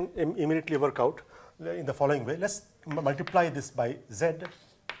 This you can immediately work out in the following way. Let's multiply this by z.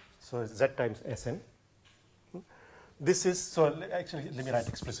 So z times Sn. This is, so actually let me write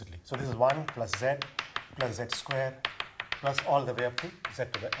explicitly. So this is 1 plus z square plus all the way up to z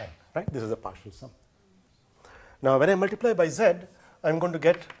to the n, right? This is a partial sum. Now when I multiply by z, I'm going to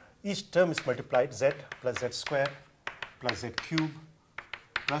get each term is multiplied, z plus z square plus z cube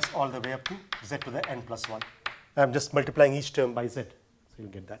plus all the way up to z to the n plus 1. I'm just multiplying each term by z, so you'll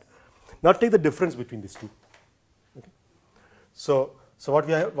get that. Now take the difference between these two. Okay. So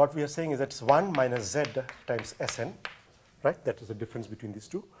what we are saying is that's 1 minus z times Sn, right? That is the difference between these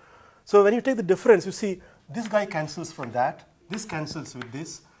two. So when you take the difference, you see this guy cancels from that, this cancels with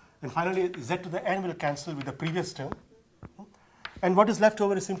this, and finally z to the n will cancel with the previous term. And what is left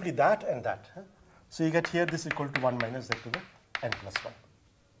over is simply that and that. So you get here this equal to 1 minus z to the n plus 1.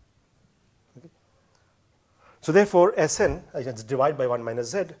 Okay. So therefore, Sn, I just divide by 1 minus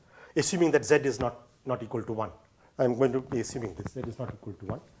z, assuming that z is not equal to 1. I'm going to be assuming this, z is not equal to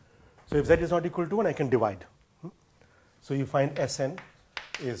 1. So if z is not equal to 1, I can divide. So you find Sn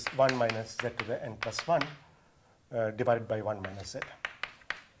is 1 minus z to the n plus 1 divided by 1 minus z.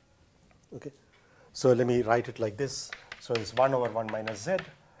 Okay. So let me write it like this. So it's 1 over 1 minus z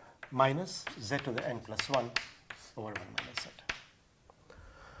minus z to the n plus 1 over 1 minus z.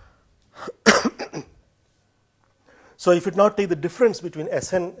 So if you now take the difference between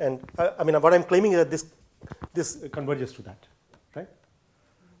Sn and, I mean, what I'm claiming is that this converges to that, right?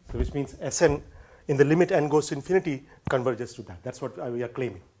 So which means Sn in the limit n goes to infinity converges to that. That's what we are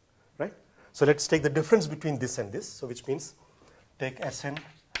claiming, right? So let's take the difference between this and this. So which means take Sn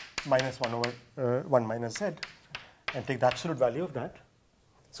minus 1 over 1 minus z and take the absolute value of that.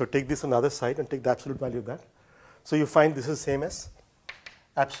 So take this on the other side and take the absolute value of that. So you find this is the same as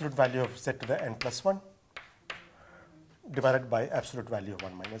absolute value of z to the n plus 1 divided by absolute value of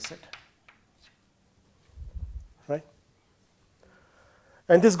 1 minus z. Right?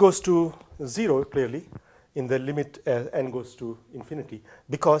 And this goes to 0 clearly in the limit n goes to infinity,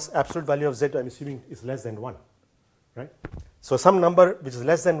 because absolute value of z, I'm assuming, is less than 1, right? So some number which is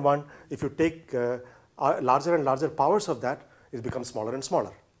less than 1, if you take larger and larger powers of that, it becomes smaller and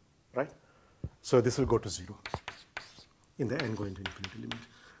smaller, right? So this will go to 0 in the n going to infinity limit,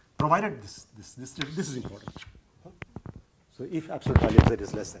 provided this is important. So if absolute value of z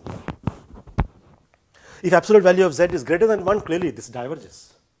is less than 1. If absolute value of z is greater than 1, clearly this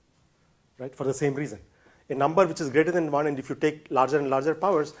diverges, right, for the same reason. A number which is greater than 1, and if you take larger and larger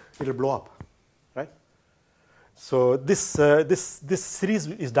powers, it will blow up, right? So this series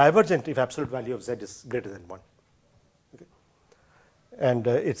is divergent if absolute value of z is greater than 1. Okay? And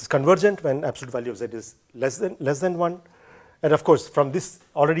it's convergent when absolute value of z is less than 1. And of course, from this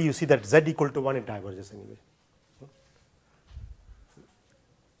already you see that z equal to 1, it diverges anyway.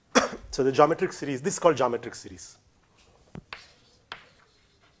 So the geometric series, this is called geometric series.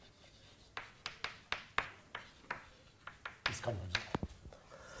 Is convergent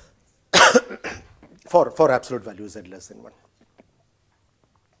for absolute value z less than 1.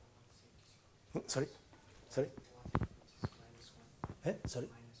 Sorry? Sorry?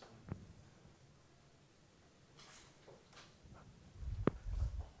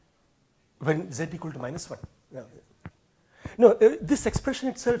 When z equal to minus 1? No, this expression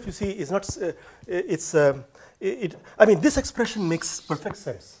itself, you see, is not, I mean, this expression makes perfect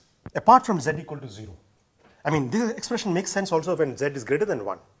sense, apart from z equal to 0. I mean, this expression makes sense also when z is greater than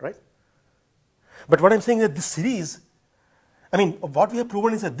 1, right? But what I'm saying is that this series, I mean, what we have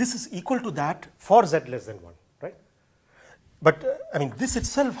proven is that this is equal to that for z less than 1, right? But, I mean, this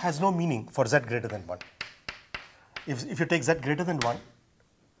itself has no meaning for z greater than 1. If you take z greater than 1,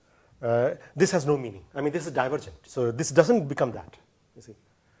 this has no meaning. I mean, this is divergent. So this doesn't become that, you see.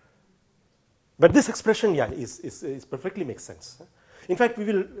 But this expression, yeah, is perfectly makes sense. In fact, we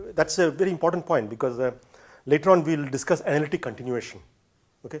will, that's a very important point, because later on we will discuss analytic continuation,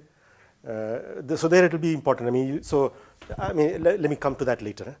 okay? So there it will be important. I mean, let me come to that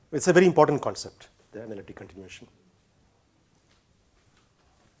later. It's a very important concept, the analytic continuation.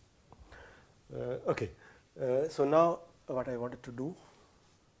 Okay, so now what I wanted to do,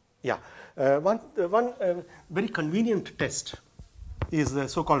 yeah, one very convenient test is the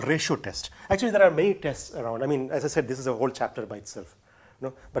so-called ratio test. Actually, there are many tests around. I mean, as I said, this is a whole chapter by itself.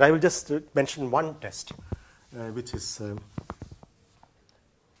 No? But I will just mention one test, which is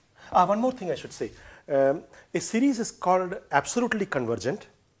one more thing I should say. A series is called absolutely convergent.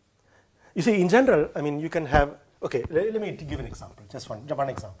 You see, in general, I mean, you can have. Okay, let me give an example. Just one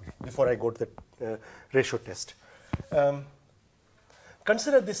example before I go to the ratio test.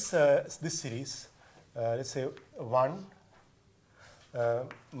 Consider this series. Let's say 1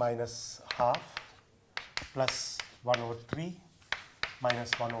 minus half plus 1 over 3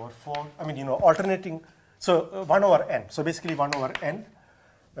 minus 1 over 4. I mean, you know, alternating. So 1 over n. So basically 1 over n.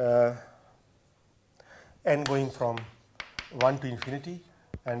 N going from 1 to infinity,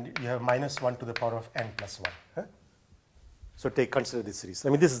 and you have minus 1 to the power of n plus 1. Huh? So consider this series. I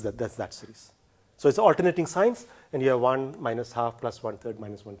mean, that's that series. So it's alternating signs, and you have 1 minus half plus 1/3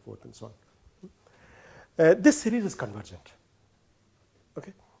 minus 1/4 and so on. This series is convergent.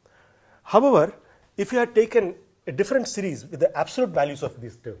 Okay. However, if you had taken a different series with the absolute values of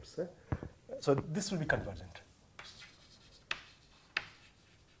these terms, so this will be convergent.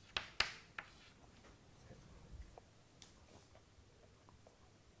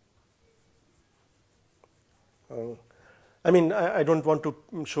 I mean, I don't want to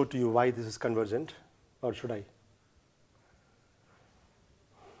show to you why this is convergent, or should I?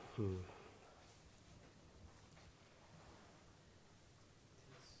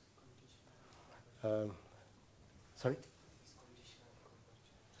 Sorry?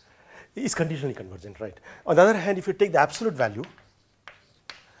 It's conditionally convergent, right? On the other hand, if you take the absolute value,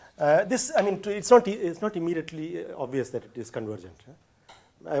 this, I mean, it's not immediately obvious that it is convergent.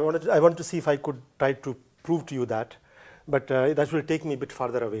 I wanted to see if I could try to prove to you that, but that will take me a bit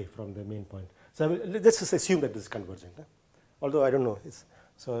farther away from the main point. So let's just assume that this is convergent. Although I don't know.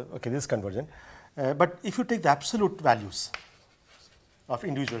 So okay, this is convergent. But if you take the absolute values of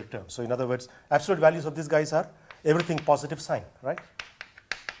individual terms, so in other words, absolute values of these guys are everything positive sign, right?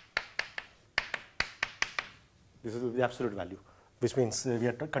 This is the absolute value, which means we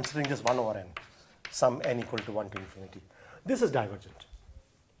are considering just 1 over n, sum n equal to 1 to infinity. This is divergent.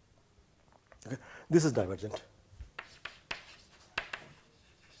 Okay. This is divergent.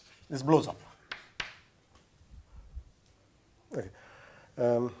 This blows up. Okay.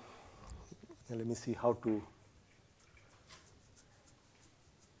 Let me see how to.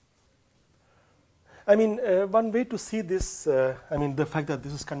 I mean, one way to see this, I mean, the fact that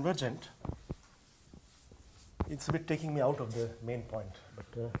this is convergent it's a bit taking me out of the main point. But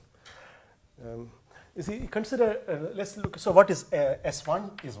you see, consider, let's look. So what is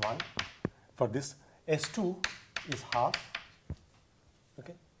S1 is 1 for this. S2 is half.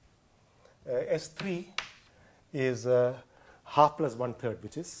 Okay. S3 is half plus 1/3,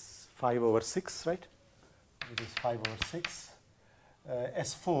 which is 5/6, right? Which is 5/6.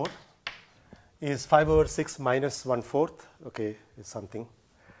 S4 is 5/6 minus 1/4. Okay, is something.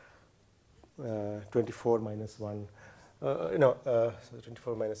 24 minus 1. No,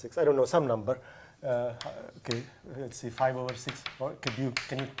 24 minus 6. I don't know, some number. Okay, let's see, 5/6.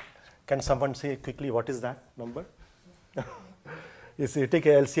 Can someone say quickly what is that number? You see, you take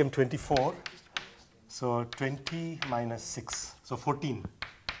a LCM 24. So 20 minus 6, so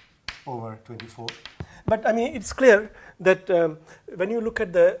 14/24. But I mean, it's clear that when you look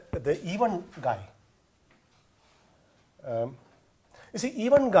at the even guy, you see,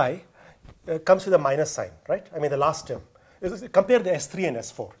 even guy comes with a minus sign, right? I mean, the last term. Compare the S3 and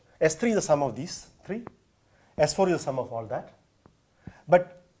S4. S3 is the sum of these three. S4 is the sum of all that.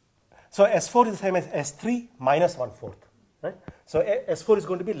 But so S4 is the same as S3 minus 1/4, right? So S4 is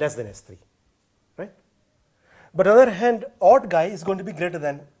going to be less than S3, right? But on the other hand, odd guy is going to be greater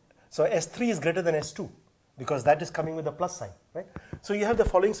than, so S3 is greater than S2 because that is coming with a plus sign, right? So you have the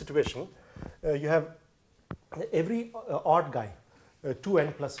following situation. You have every odd guy,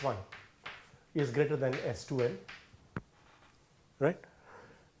 2n plus 1, is greater than S2n, right?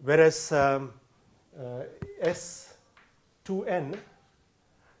 Whereas S2n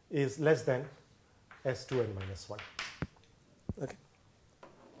is less than S2n minus 1. Okay,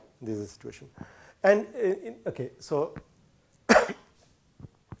 this is the situation. And okay, so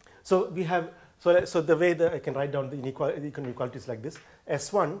so we have, so the way that I can write down the inequalities like this: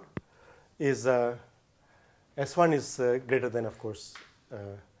 S1 is greater than, of course.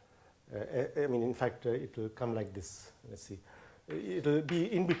 I mean, in fact, it will come like this. Let's see. It will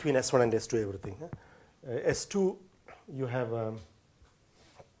be in between S1 and S2 everything. S2, you have,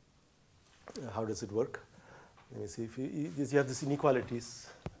 how does it work? Let me see. If you have these inequalities.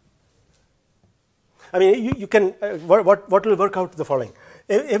 I mean, you can, what will work out the following.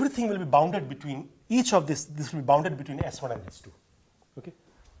 Everything will be bounded between, each of this will be bounded between S1 and S2. Okay?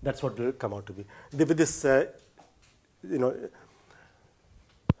 That's what will come out to be. With this, you know,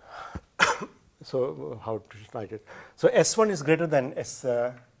 so how to write it? So S1 is greater than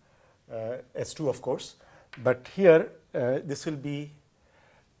S2, of course, but here this will be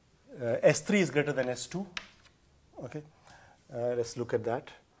S3 is greater than S2. Okay, let's look at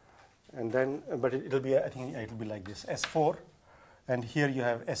that, and then but it will be, I think it will be like this: S4, and here you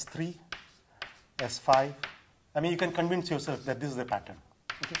have S3, S5. I mean, you can convince yourself that this is the pattern.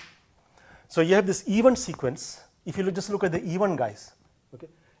 Okay, so you have this even sequence. If you just look at the even guys, okay,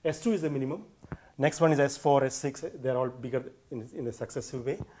 S2 is the minimum. Next one is S4, S6. They are all bigger in a successive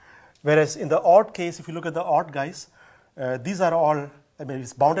way. Whereas in the odd case, if you look at the odd guys, these are all, I mean,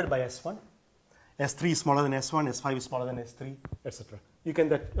 it's bounded by S1. S3 is smaller than S1, S5 is smaller than S3, etc. You can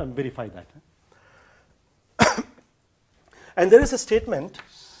verify that. And there is a statement,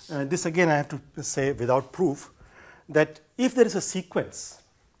 this again I have to say without proof, that if there is a sequence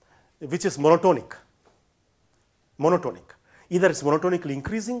which is monotonic, either it's monotonically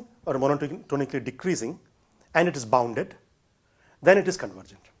increasing or monotonically decreasing, and it is bounded, then it is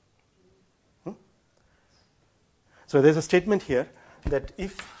convergent. So there's a statement here that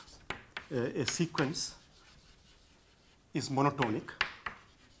if a sequence is monotonic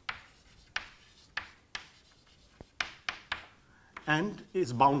and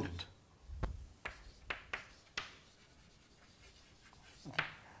is bounded, okay,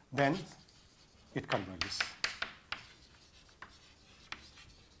 then it converges.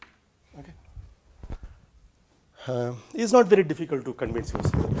 Okay. It's not very difficult to convince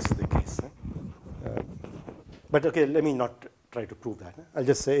yourself that this is the case. But okay, let me not try to prove that. I'll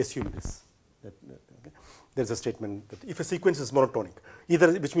just say assume this. Okay. There's a statement that if a sequence is monotonic,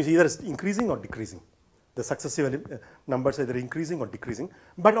 which means either it's increasing or decreasing. The successive numbers are either increasing or decreasing,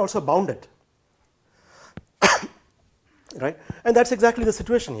 but also bounded. Right? And that's exactly the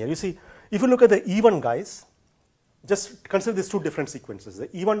situation here. You see, if you look at the even guys, just consider these two different sequences, the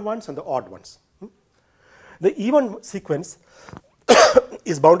even ones and the odd ones. The even sequence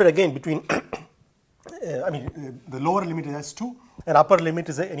is bounded again between, I mean, the lower limit is S2 and upper limit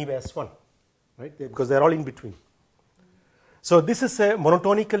is anyway S1, right? Because they're all in between. So this is a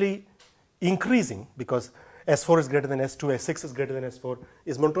monotonically increasing, because S4 is greater than S2, S6 is greater than S4,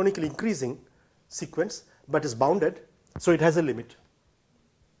 is monotonically increasing sequence, but is bounded, so it has a limit,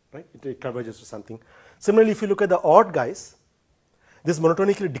 right? It converges to something. Similarly, if you look at the odd guys, this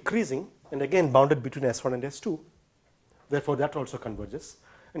monotonically decreasing and again bounded between S1 and S2. Therefore, that also converges.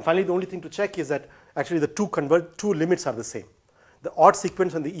 And finally, the only thing to check is that actually the two limits are the same. The odd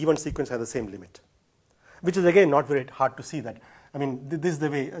sequence and the even sequence have the same limit, which is again not very hard to see that. I mean, this is the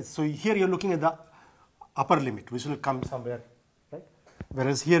way. So here you're looking at the upper limit, which will come somewhere, right?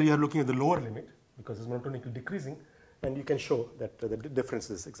 Whereas here you're looking at the lower limit because it's monotonically decreasing, and you can show that the difference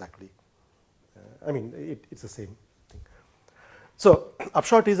is exactly, I mean, it's the same thing. So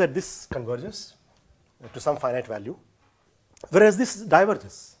upshot is that this converges to some finite value, whereas this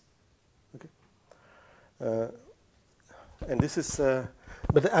diverges. Okay. And this is,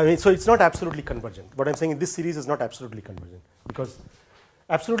 but I mean, so it's not absolutely convergent. What I'm saying is this series is not absolutely convergent, because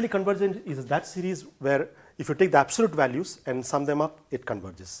absolutely convergent is that series where if you take the absolute values and sum them up, it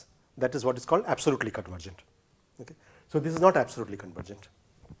converges. That is what is called absolutely convergent. Okay. So this is not absolutely convergent.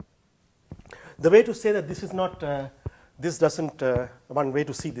 The way to say that this is not, this doesn't, one way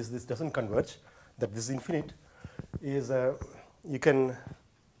to see this doesn't converge, that this is infinite, is you can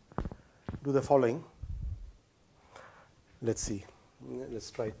do the following. Let's see. Let's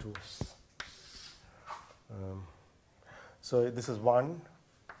try to. So this is 1,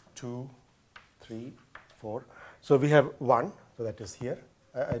 2, 3, 4. So we have 1. So that is here.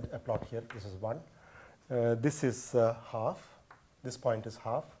 I plot here. This is 1. This is half. This point is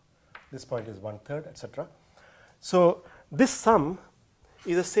half. This point is 1/3, etc. So this sum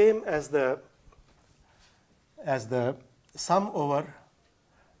is the same as the sum over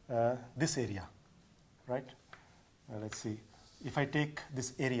this area, right? Let's see. If I take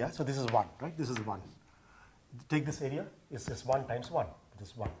this area, so this is 1, right? This is 1. Take this area, it's just 1 times 1, it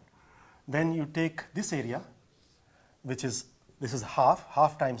is 1. Then you take this area, which is, this is half.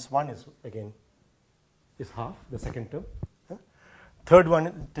 Half times 1 is again is half, the second term. Third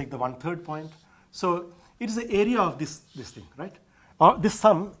one, take the 1/3 point. So it is the area of this thing, right? This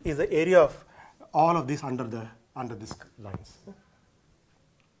sum is the area of all of this under these lines.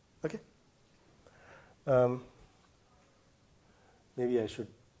 Okay. Maybe I should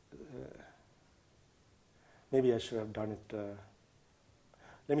have done it.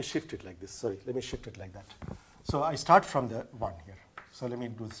 Let me shift it like this. Sorry, let me shift it like that. So I start from the 1 here. So let me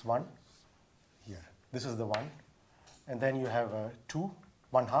do this 1 here. This is the 1. And then you have 2,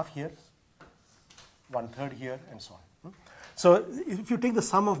 1/2 here, 1/3 here, and so on. So if you take the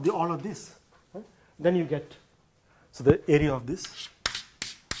sum of all of this, then you get, so the area of this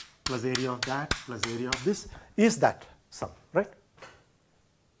plus the area of that plus the area of this is that sum, right?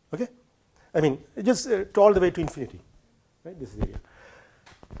 Okay? I mean, just to all the way to infinity, right? This area.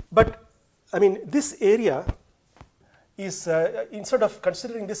 But, I mean, this area is, instead of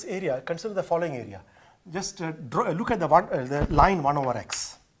considering this area, consider the following area. Just look at the line 1 over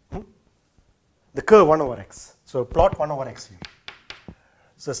x, the curve 1 over x. So plot 1 over x here.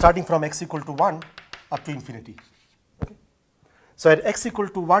 So starting from x equal to 1 up to infinity. Okay. So at x equal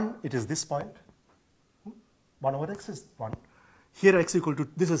to 1, it is this point. 1 over x is 1. Here x equal to,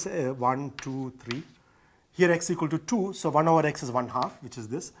 this is 1, 2, 3. Here x equal to 2, so 1 over x is 1/2, which is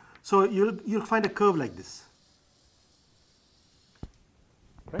this. So you'll find a curve like this.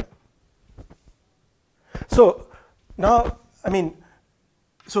 Right? So now, I mean,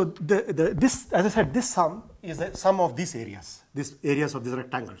 so this, as I said, this sum is the sum of these areas of these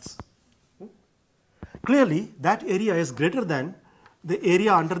rectangles. Clearly, that area is greater than the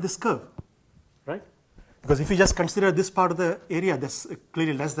area under this curve, right? Because if you just consider this part of the area, that's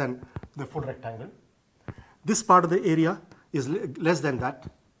clearly less than the full rectangle. This part of the area is less than that,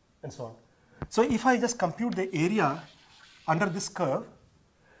 and so on. So if I just compute the area under this curve,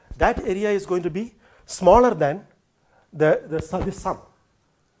 that area is going to be smaller than this sum,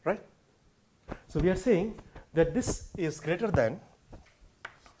 right? So we are saying that this is greater than,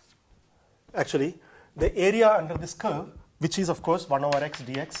 actually, the area under this curve, which is of course 1 over x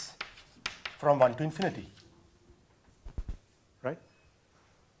dx from 1 to infinity, right?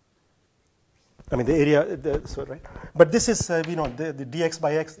 I mean the area, so right. But this is, we know the dx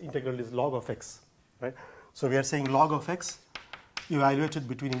by x integral is log of x, right? So we are saying log of x evaluated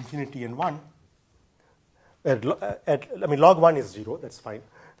between infinity and 1. I mean log 1 is 0, that's fine,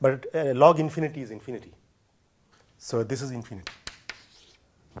 but log infinity is infinity. So this is infinity,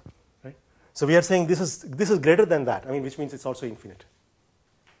 right? So we are saying this is greater than that. I mean, which means it's also infinite,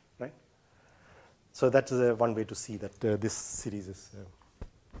 right? So that is one way to see that this series is.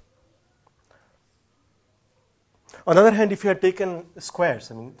 On the other hand, if you had taken squares,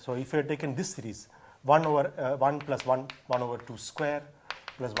 I mean, so if you had taken this series, 1 over 1 plus 1 over 2 square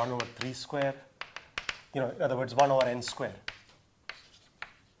plus 1 over 3 square, in other words, 1 over n square.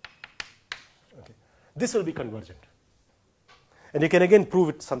 Okay. This will be convergent. And you can again prove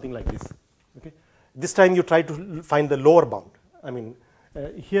it something like this. Okay. This time you try to find the lower bound. I mean,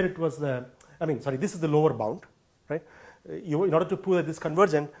 here it was the, this is the lower bound, right? In order to prove that this is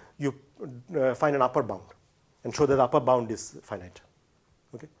convergent, you find an upper bound and show that the upper bound is finite.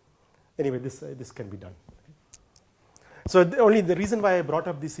 Okay. Anyway, this can be done. Okay. So only the reason why I brought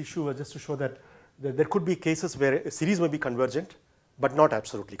up this issue was just to show that there could be cases where a series may be convergent, but not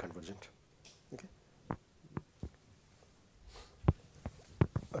absolutely convergent. Okay.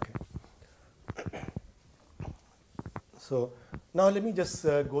 Okay. So now let me just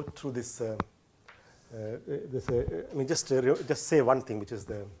go through this. Just say one thing, which is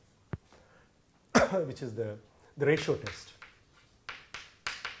the the ratio test.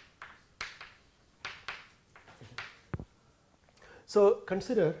 Okay. So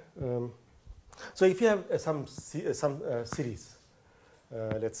consider. So if you have some series,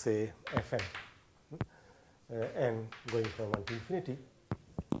 let's say Fn, n going from 1 to infinity,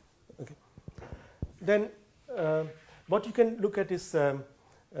 okay, then what you can look at is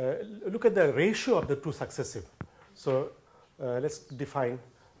look at the ratio of the two successive. So let's define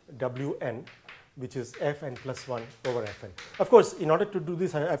Wn, which is Fn plus 1 over Fn. Of course, in order to do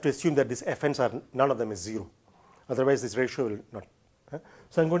this, I have to assume that these Fn's are, none of them is 0. Otherwise, this ratio will not.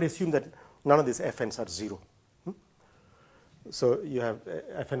 So I'm going to assume that none of these Fn's are 0. So you have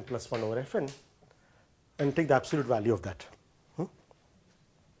Fn plus 1 over Fn, and take the absolute value of that.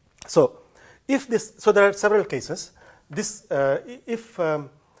 So if this, so there are several cases. This, if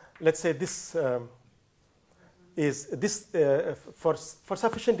let's say this is this for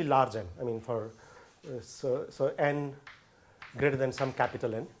sufficiently large n, I mean for so n greater than some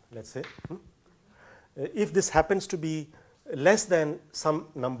capital N, let's say, if this happens to be less than some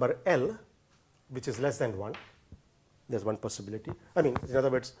number L, which is less than 1, there's one possibility. I mean, in other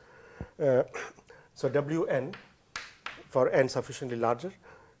words, so Wn for n sufficiently larger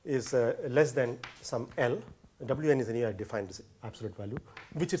is less than some L. Wn is anyway defined as absolute value,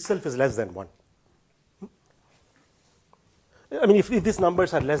 which itself is less than 1. I mean, if these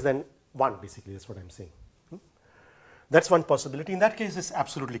numbers are less than 1, basically, that's what I'm saying. That's one possibility. In that case, it's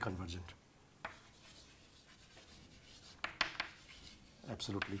absolutely convergent.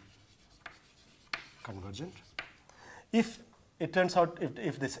 Absolutely convergent. If it turns out,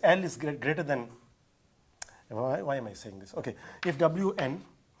 if this L is greater than, why am I saying this? Okay, if Wn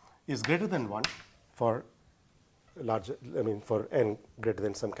is greater than 1 for larger, I mean for n greater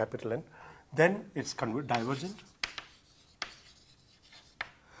than some capital N, then it's divergent.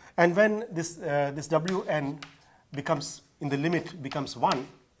 And when this this Wn becomes, in the limit becomes 1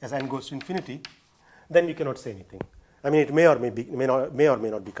 as n goes to infinity, then we cannot say anything. I mean, it may or may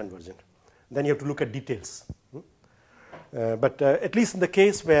not be convergent. Then you have to look at details. But at least in the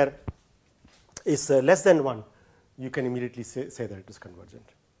case where it's less than 1, you can immediately say that it is convergent.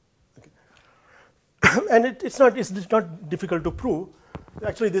 Okay. And it's not difficult to prove.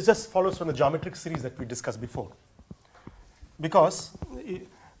 Actually, this just follows from the geometric series that we discussed before. Because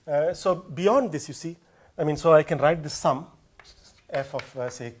so beyond this, you see, I mean, so I can write this sum f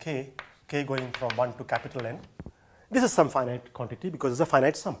of say k going from 1 to capital N. This is some finite quantity because it's a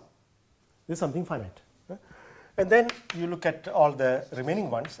finite sum. This is something finite. And then you look at all the remaining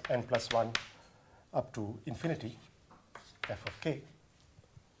ones, n plus 1 up to infinity, f of k.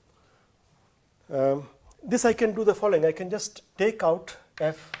 This I can do the following. I can just take out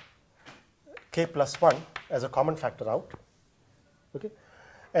f k plus 1 as a common factor out. Okay?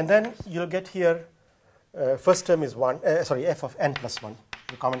 And then you'll get here, first term is 1, f of n plus 1,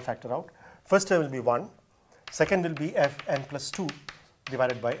 the common factor out. First term will be 1. Second will be f n plus 2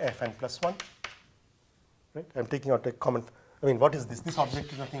 divided by f n plus 1. Right? I'm taking out a common, I mean, what is this? This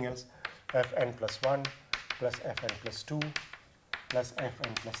object is nothing else. F n plus 1 plus f n plus 2 plus f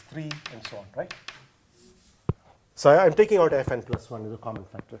n plus 3 and so on, right? So I'm taking out f n plus 1 as a common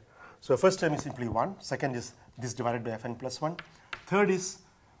factor. So first term is simply 1. Second is this divided by f n plus 1. Third is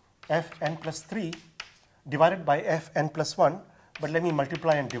f n plus 3 divided by f n plus 1. But let me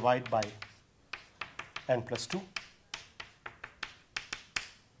multiply and divide by n plus 2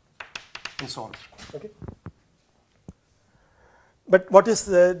 and so on. Okay. But what is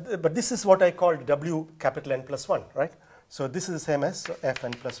but this is what I call W capital N plus 1, right? So this is the same as, so f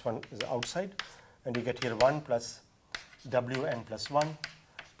n plus 1 is outside, and you get here 1 plus W n plus 1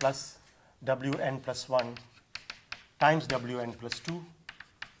 plus W n plus 1 times W n plus 2,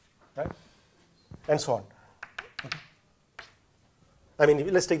 right? And so on. Okay. I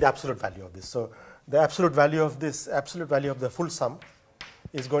mean, let's take the absolute value of this. So the absolute value of this, absolute value of the full sum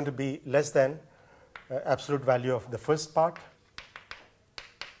is going to be less than absolute value of the first part,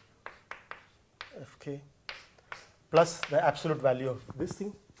 fk, plus the absolute value of this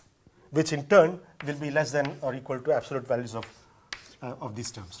thing, which in turn will be less than or equal to absolute values of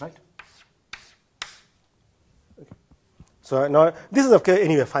these terms, right? Okay. So now this is okay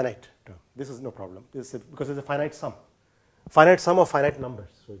anyway finite term. This is no problem. This is because it's a finite sum of finite numbers.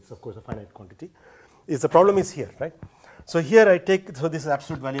 So it's of course a finite quantity. The problem is here, right? So here I take, so this is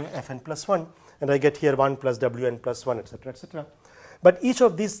absolute value fn plus 1, and I get here 1 plus wn plus 1, etc., etc. But each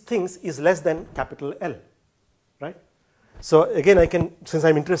of these things is less than capital L, right? So again, I can, since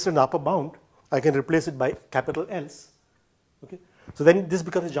I'm interested in the upper bound, I can replace it by capital L's. Okay? So then this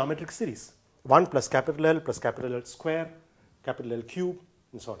becomes a geometric series. 1 plus capital L square, capital L cube,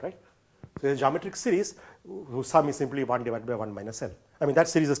 and so on, right? So a geometric series whose sum is simply 1 divided by 1 minus L. I mean, that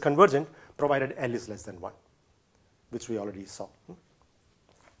series is convergent provided L is less than 1, which we already saw.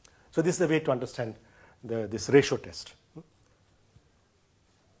 So this is the way to understand this ratio test.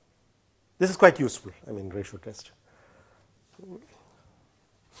 This is quite useful, I mean, ratio test.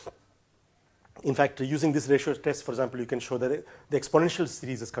 In fact, using this ratio test, for example, you can show that the exponential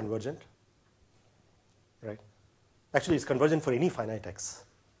series is convergent, right? Actually, it's convergent for any finite x.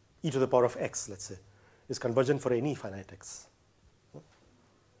 E to the power of x, let's say, is convergent for any finite x.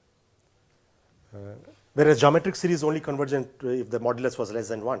 Whereas geometric series is only convergent if the modulus was less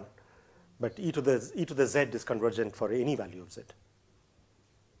than 1, but e to the z is convergent for any value of z,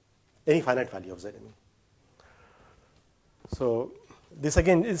 any finite value of z, I mean. So this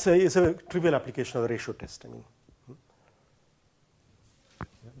again is a trivial application of the ratio test, I mean.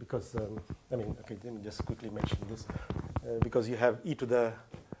 Because I mean, okay, let me just quickly mention this, because you have e to the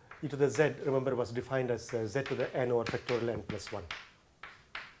z, remember, was defined as z to the n over factorial n plus 1,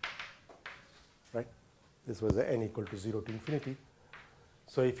 right? This was the n equal to 0 to infinity.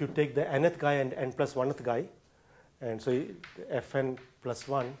 So if you take the nth guy and n plus 1th guy, and so fn plus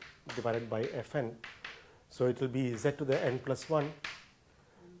 1 divided by fn, so it will be z to the n plus 1,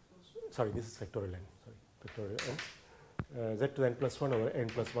 sorry, this is factorial n, sorry, factorial n, z to the n plus 1 over n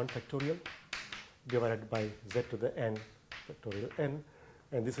plus 1 factorial divided by z to the n factorial n,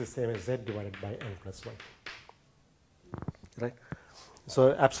 and this is same as z divided by n plus 1, right?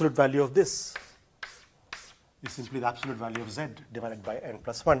 So absolute value of this is simply the absolute value of z divided by n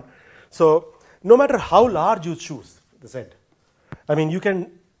plus 1. So no matter how large you choose the z, I mean, you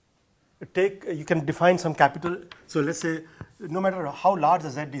can define some capital. So let's say no matter how large the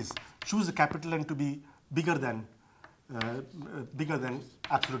z is, choose the capital N to be bigger than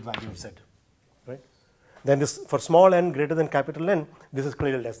absolute value of z, right? Then this, for small n greater than capital N, this is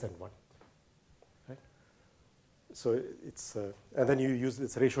clearly less than 1, right? So it's and then you use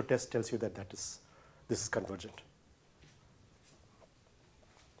this ratio test, tells you that this is convergent.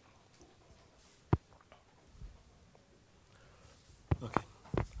 Okay.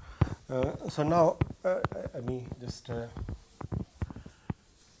 So now let me just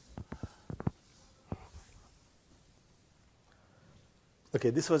okay,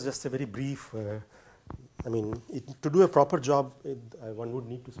 this was just a very brief, I mean, to do a proper job, one would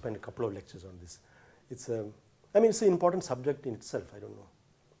need to spend a couple of lectures on this. It's I mean, it's an important subject in itself, I don't know.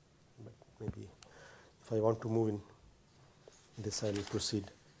 But maybe if I want to move in this, I will proceed.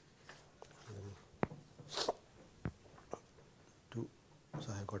 So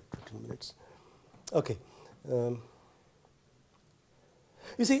I have got 15 minutes. Okay. You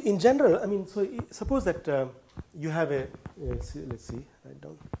see, in general, I mean, so suppose that you have a, let's see, write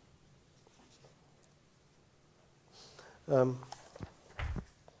down.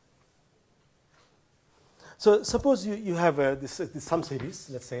 So suppose you have this sum series,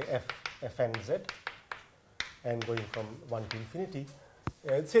 let's say fn z, and going from 1 to infinity.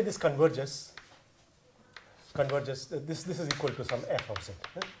 Say this converges. This is equal to some f of z.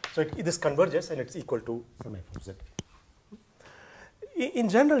 So this converges and it's equal to some f of z. In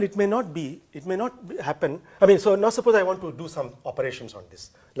general, it may not happen. I mean, so now suppose I want to do some operations on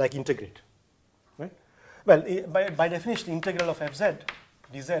this, like integrate, right? Well, by definition, integral of fz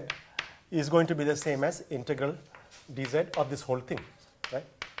dz is going to be the same as integral dz of this whole thing, right?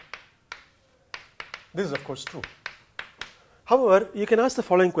 This is of course true. However, you can ask the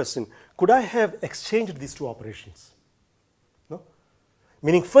following question: could I have exchanged these two operations? No,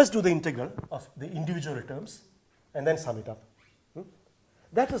 meaning first do the integral of the individual terms and then sum it up.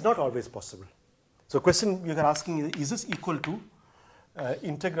 That is not always possible. So, question you are asking is this equal to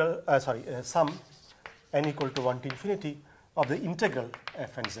sum n equal to 1 to infinity of the integral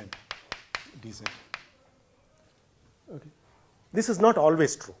f and z dz. Okay. This is not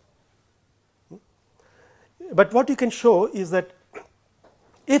always true. But what you can show is that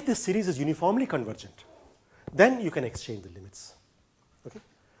if this series is uniformly convergent, then you can exchange the limits. Okay.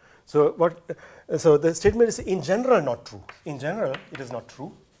 So the statement is in general not true. In general, it is not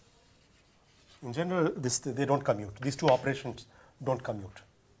true. In general, they don't commute. These two operations don't commute.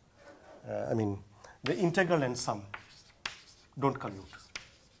 I mean, the integral and sum don't commute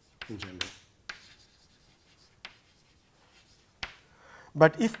in general.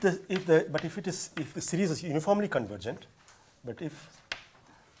 But if the series is uniformly convergent, but if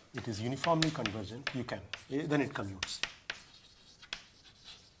it is uniformly convergent, you can, then it commutes.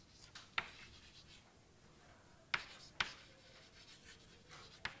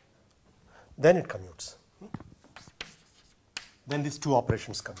 Then it commutes. Then these two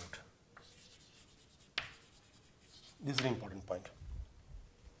operations commute. This is an important point.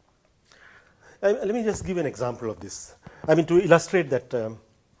 Let me just give an example of this. I mean, to illustrate that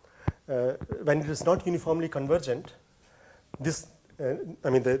when it is not uniformly convergent, this, I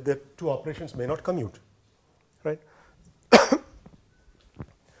mean, the two operations may not commute, right?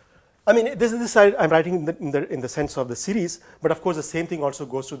 I mean, this I'm writing in the sense of the series, but of course the same thing also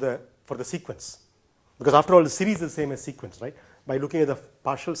goes to for the sequence, because after all the series is the same as sequence, right? By looking at the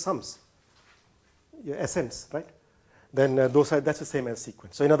partial sums, essence, right? Then that's the same as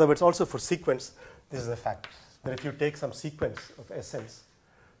sequence. So in other words, also for sequence, this is a fact that if you take some sequence of essence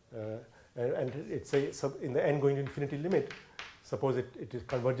and it's in the n going to infinity limit, suppose it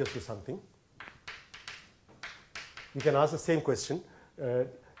converges to something, we can ask the same question.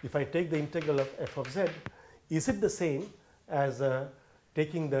 If I take the integral of f of z, is it the same as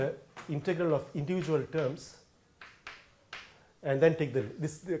taking the integral of individual terms and then take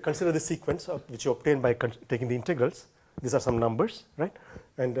consider the sequence which you obtain by taking the integrals. These are some numbers, right?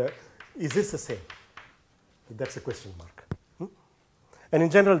 And is this the same? That's a question mark. And in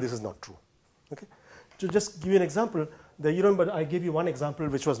general, this is not true. Okay. To just give you an example, you remember I gave you one example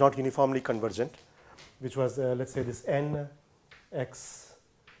which was not uniformly convergent, which was let's say this n x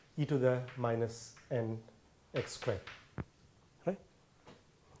e to the minus n x squared. Right?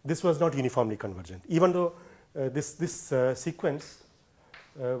 This was not uniformly convergent, even though this sequence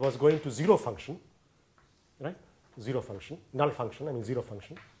was going to zero function, right? Zero function, null function, I mean zero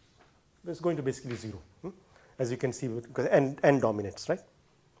function. It's going to basically zero, as you can see, because n dominates, right?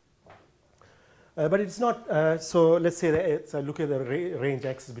 But it's not, so let's say look at the range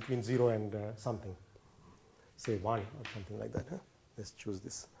x is between 0 and something, say 1 or something like that. Huh? Let's choose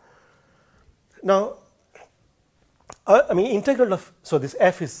this. Now, I mean integral of, so this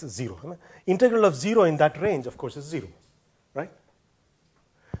f is 0. Huh? Integral of 0 in that range, of course, is 0, right?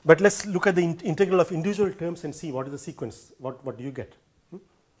 But let's look at the integral of individual terms and see what is the sequence, what do you get.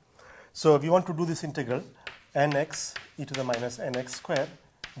 So we want to do this integral nx e to the minus nx square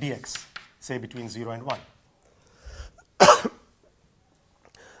dx, say between 0 and 1.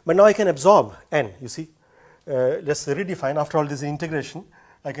 But now I can absorb n, you see. Let's redefine, after all this integration,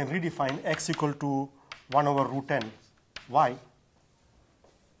 I can redefine x equal to 1 over root n y.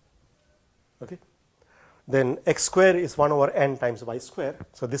 Okay. Then x square is 1 over n times y square.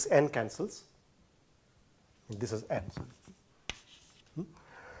 So this n cancels. This is n.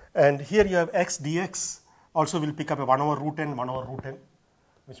 And here you have x dx also will pick up a 1 over root n, 1 over root n,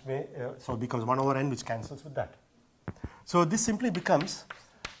 which may, so it becomes 1 over n, which cancels with that. So this simply becomes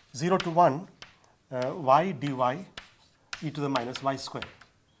 0 to 1 y dy e to the minus y square,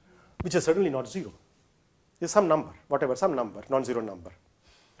 which is certainly not 0. It's some number, whatever, some number, non-zero number,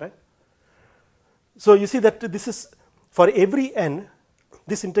 right? So you see that this is, for every n,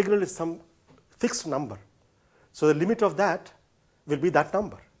 this integral is some fixed number. So the limit of that will be that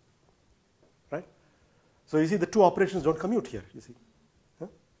number, right? So you see the two operations don't commute here, you see. Huh?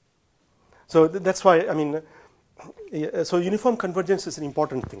 So that's why, I mean, so uniform convergence is an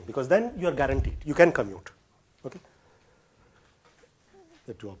important thing, because then you are guaranteed, you can commute, okay?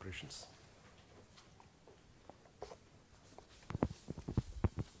 The two operations.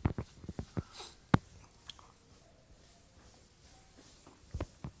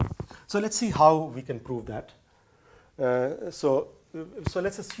 So let's see how we can prove that. So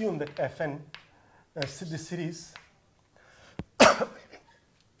let's assume that Fn, this series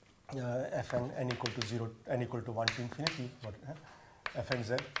Fn n equal to 0, n equal to 1 to infinity, Fn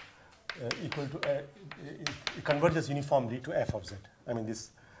z equal to, it converges uniformly to f of z. I mean this,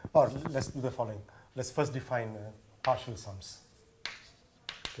 or let's do the following. Let's first define partial sums.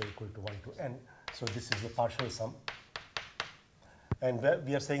 K equal to 1 to n. So this is the partial sum. And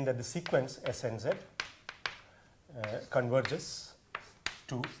we are saying that the sequence Snz converges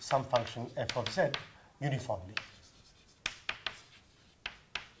to some function f of z uniformly.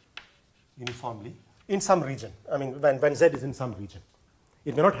 Uniformly in some region. I mean, when z is in some region.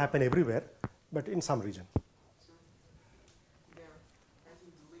 It may not happen everywhere, but in some region. So, yeah, I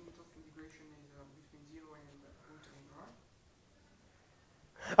think the limit of integration is between 0 and root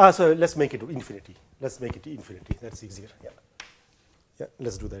n, So let's make it to infinity. Let's make it to infinity. That's easier. Yeah. Yeah.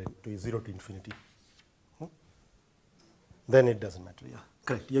 Let's do that to 0 to infinity. Then it doesn't matter. Yeah.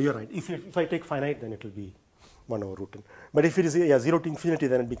 Correct. Yeah, you're right. If I take finite, then it will be 1 over root n. But if it is 0 to infinity,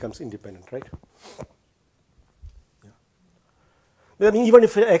 then it becomes independent, right? Yeah. I mean, even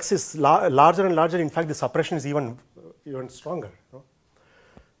if x is larger and larger, in fact, the suppression is even stronger. No?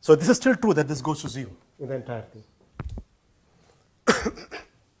 So this is still true that this goes to 0 in the entire thing.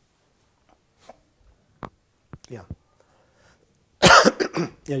 Yeah.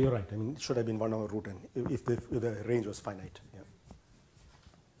 Yeah, you're right. I mean, it should have been 1 over root n if the range was finite. Yeah.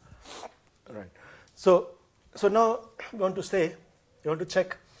 Right. So now we want to say, we want to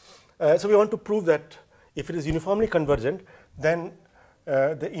check. So we want to prove that if it is uniformly convergent, then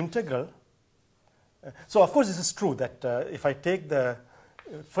the integral. So of course this is true that if I take the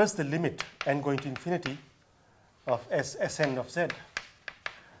first the limit n going to infinity of Sn of z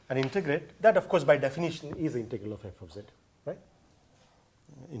and integrate, that of course by definition is the integral of f of z, right?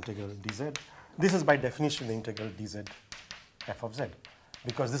 Integral dz. This is by definition the integral dz f of z,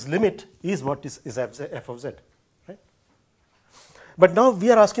 because this limit is what is f of z, right? But now we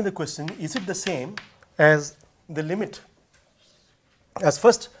are asking the question, is it the same as the limit, as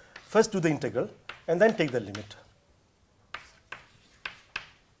first do the integral and then take the limit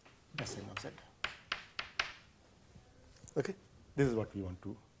Sn of z. Okay, this is what we want to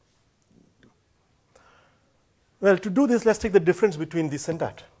do. Well, to do this, let's take the difference between this and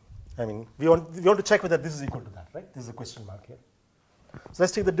that. I mean, we want to check whether this is equal to that, right? This is a question mark here. So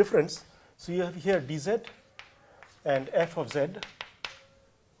let's take the difference. So you have here dz and f of z.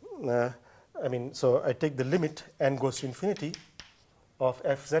 I mean, so I take the limit n goes to infinity of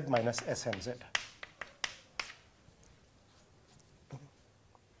fz minus snz.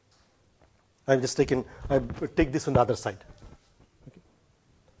 I take this on the other side. Okay.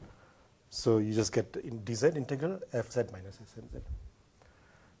 So you just get in dz integral fz minus snz.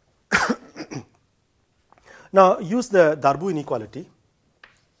 Now use the Darboux inequality.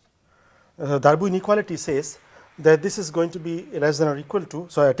 Darboux inequality says that this is going to be less than or equal to,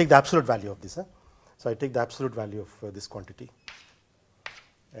 so I take the absolute value of this. So I take the absolute value of this quantity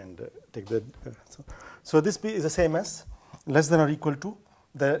and take the, so this is the same as less than or equal to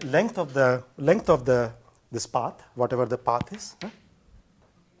the length of this path, whatever the path is,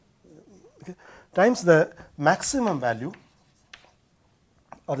 okay, times the maximum value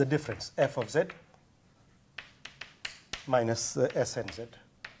of the difference f of z minus snz,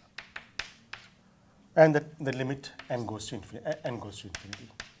 and the limit n goes to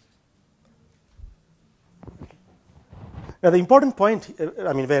infinity. Now the important point,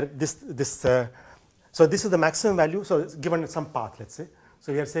 I mean, where so this is the maximum value. So it's given some path, let's say.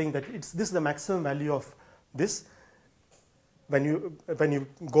 So we are saying that this is the maximum value of this when you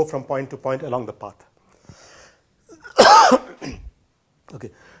go from point to point along the path.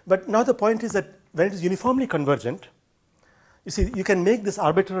 Okay, but now the point is that when it is uniformly convergent, you see, you can make this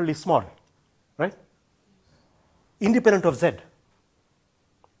arbitrarily small, right? Independent of z.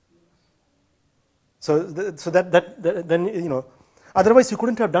 So then, you know, otherwise you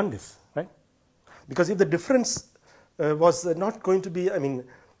couldn't have done this, right? Because if the difference was not going to be, I mean,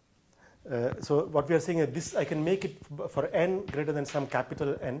 so what we are saying is this, I can make it for n greater than some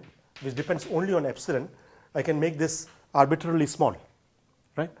capital N, which depends only on epsilon. I can make this arbitrarily small,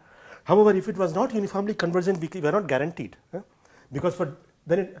 right? However, if it was not uniformly convergent, we are not guaranteed, because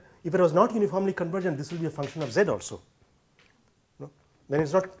if it was not uniformly convergent, this will be a function of z also. No? Then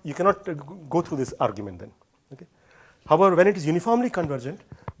it's not, you cannot go through this argument then. Okay? However, when it is uniformly convergent,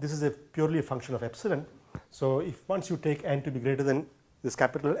 this is purely a function of epsilon. So if once you take n to be greater than this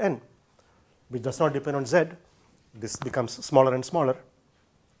capital N, which does not depend on z, this becomes smaller and smaller.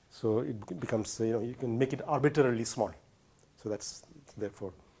 So it becomes, you can make it arbitrarily small. So that's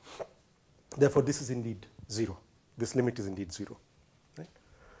therefore this is indeed 0. This limit is indeed 0, right?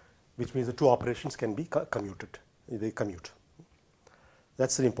 Which means the two operations can be commuted. They commute.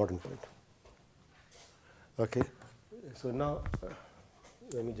 That's an important point. Okay. So now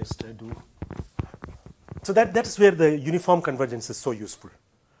let me just do. So that is where the uniform convergence is so useful.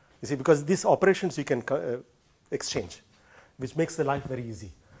 You see, because these operations you can exchange, which makes the life very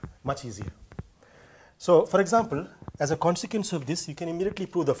easy, much easier. So, for example, as a consequence of this, you can immediately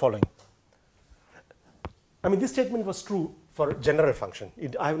prove the following. I mean, this statement was true for general function.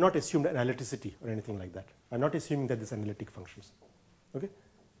 I have not assumed analyticity or anything like that. I'm not assuming that this analytic functions. Okay,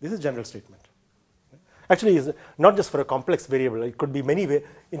 this is general statement. Actually, it's not just for a complex variable. It could be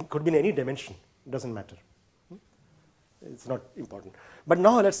it could be in any dimension. It doesn't matter. It's not important. But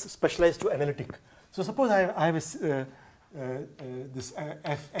now let's specialize to analytic. So suppose I have this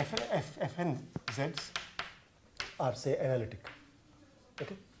fn z's are say analytic.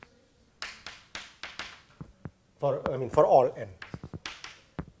 Okay. For all n.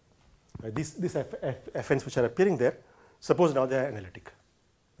 These fn's which are appearing there, suppose now they are analytic.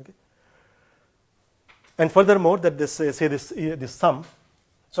 Okay. And furthermore, that this say this sum.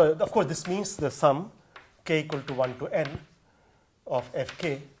 So of course this means the sum k equal to 1 to n of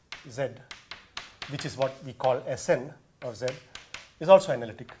fk z, which is what we call Sn of z, is also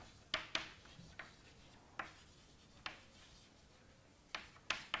analytic.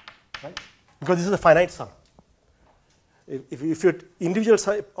 Right? Because this is a finite sum. If your individual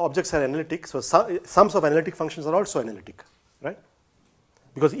objects are analytic, so sums of analytic functions are also analytic, right?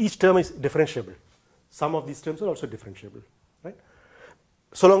 Because each term is differentiable. Some of these terms are also differentiable, right?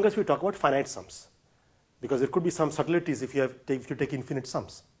 So long as we talk about finite sums, because there could be some subtleties if you take infinite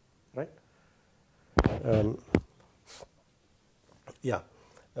sums, right?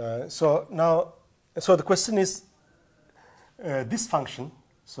 So now, so the question is this function.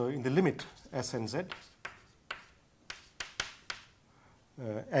 So in the limit S and Z,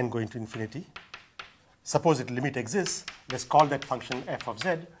 n going to infinity, suppose that limit exists, let's call that function f of z.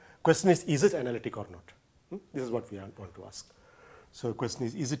 Question is it analytic or not? This is what we want to ask. So the question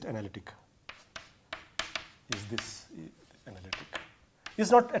is it analytic? Is this analytic?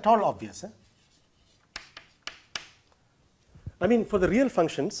 It's not at all obvious. I mean, for the real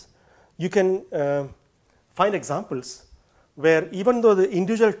functions, you can find examples where even though the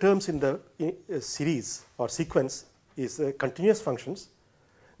individual terms in the series or sequence is continuous functions,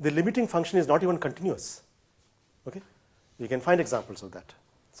 the limiting function is not even continuous. Okay, you can find examples of that.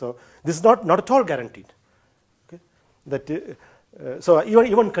 So this is not at all guaranteed. Okay, that so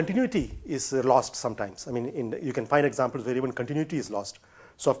even continuity is lost sometimes. I mean, you can find examples where even continuity is lost.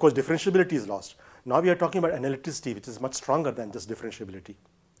 So of course differentiability is lost. Now we are talking about analyticity, which is much stronger than just differentiability,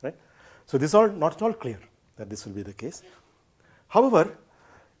 right? So this is all not at all clear that this will be the case. However,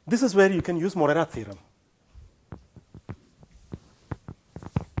 this is where you can use Morera theorem.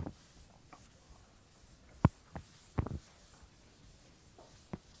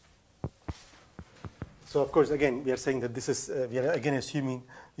 So of course, again, we are saying that this is, we are again assuming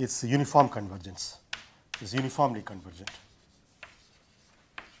it's uniform convergence. It's uniformly convergent.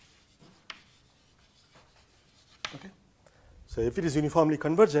 Okay. So if it is uniformly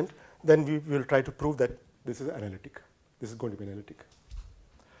convergent, then we will try to prove that this is analytic. This is going to be analytic.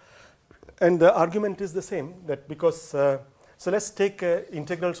 And the argument is the same, that because, so let's take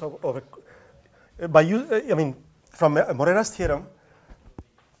integrals of by use, I mean, from Morera's theorem,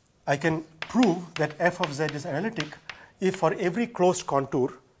 I can prove that f of z is analytic if for every closed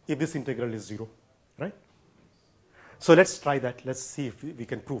contour, if this integral is 0, right? So let's try that. Let's see if we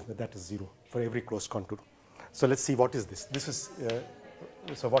can prove that that is 0 for every closed contour. So let's see what is this. This is,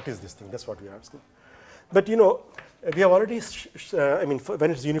 so what is this thing? That's what we are asking. But you know, we have already, I mean,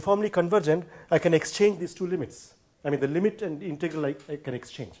 when it's uniformly convergent, I can exchange these two limits. I mean, the limit and integral I can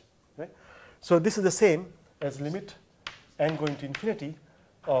exchange, right? So this is the same as limit n going to infinity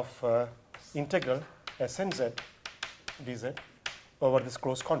of integral Sn z dz over this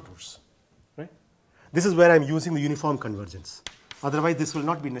closed contours, right? This is where I'm using the uniform convergence. Otherwise, this will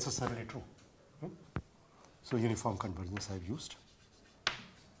not be necessarily true. So uniform convergence I've used.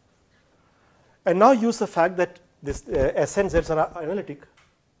 And now use the fact that this Sn z's are analytic.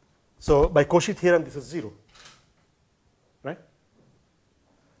 So by Cauchy theorem, this is 0, right?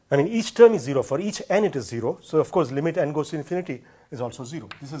 I mean, each term is 0. For each n, it is 0. So of course, limit n goes to infinity is also 0.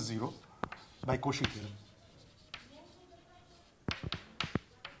 This is 0 by Cauchy theorem.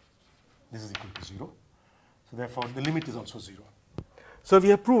 This is equal to 0. So therefore, the limit is also 0. So we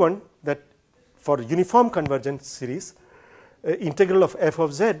have proven that for uniform convergent series, integral of f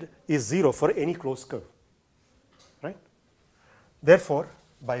of z is 0 for any closed curve, right? Therefore,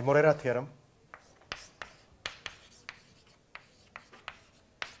 by Morera theorem,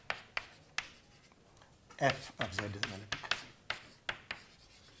 f of z is analytic.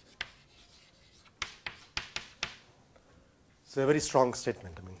 It's a very strong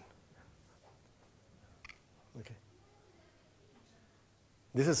statement, I mean. Okay.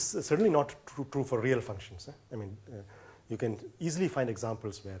 This is certainly not true for real functions. I mean, you can easily find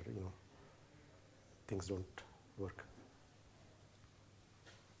examples where, you know, things don't work.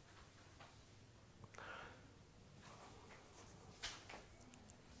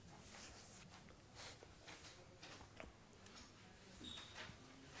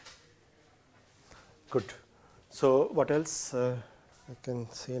 Good. So what else I can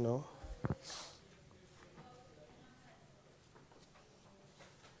say now?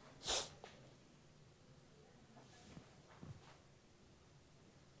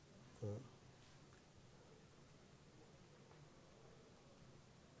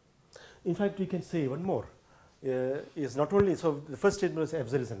 In fact, we can say one more. Is not only, so the first statement is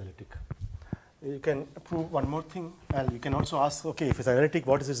FZ is analytic. You can prove one more thing, and you can also ask, okay, if it's analytic,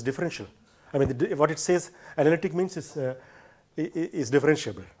 what is its differential? I mean, what it says analytic means is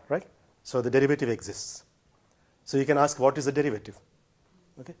differentiable, right? So the derivative exists. So you can ask, what is the derivative?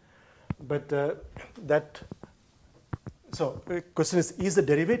 Okay, but so the question is the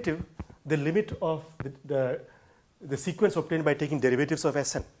derivative the limit of the sequence obtained by taking derivatives of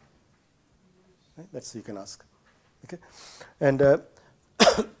Sn? Right? That's you can ask. Okay, and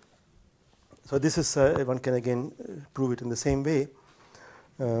so this is one can again prove it in the same way,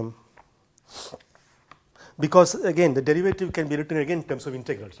 because again the derivative can be written again in terms of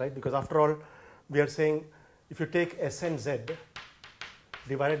integrals, right? Because after all, we are saying if you take Sn z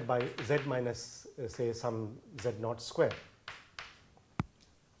divided by z minus say some z naught square,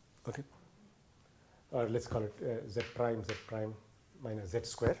 okay, or let's call it z prime minus z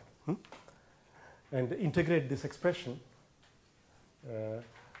square, and integrate this expression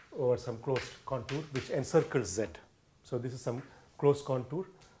over some closed contour which encircles z. So this is some closed contour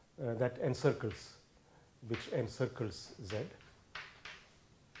that encircles, which encircles z.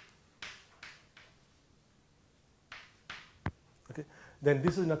 Okay. Then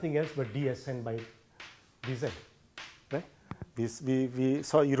this is nothing else but dsn by dz, right? This we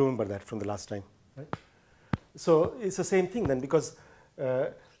saw, you remember that from the last time, right? So it's the same thing then, because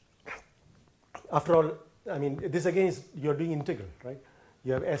after all, I mean, this again is you're doing integral, right?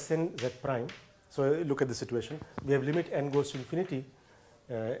 You have Sn z prime. So look at the situation. We have limit n goes to infinity.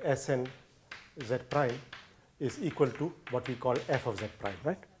 Sn z prime is equal to what we call f of z prime,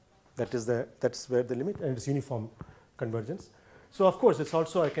 right? That's where the limit, and it's uniform convergence. So of course, it's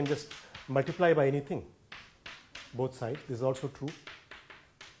also I can just multiply by anything, both sides. This is also true,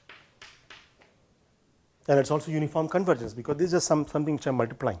 and it's also uniform convergence because this is just something which I'm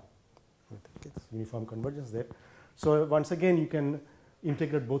multiplying. Okay, it's uniform convergence there. So once again, you can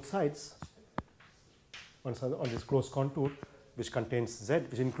integrate both sides on this closed contour which contains z,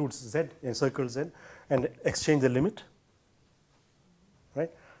 which includes z, encircles z, and exchange the limit,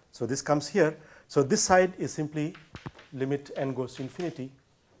 right? So this comes here. So this side is simply limit n goes to infinity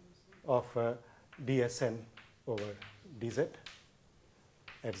of dsn over dz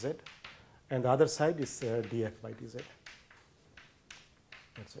at z, and the other side is df by dz.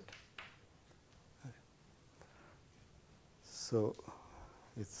 That's it. So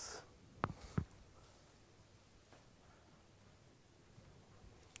it's,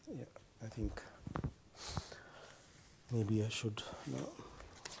 yeah, I think maybe I should no.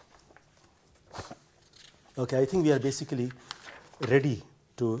 Okay, I think we are basically ready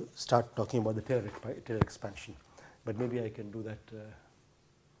to start talking about the Taylor expansion, but maybe I can do that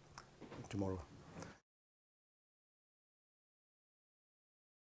tomorrow.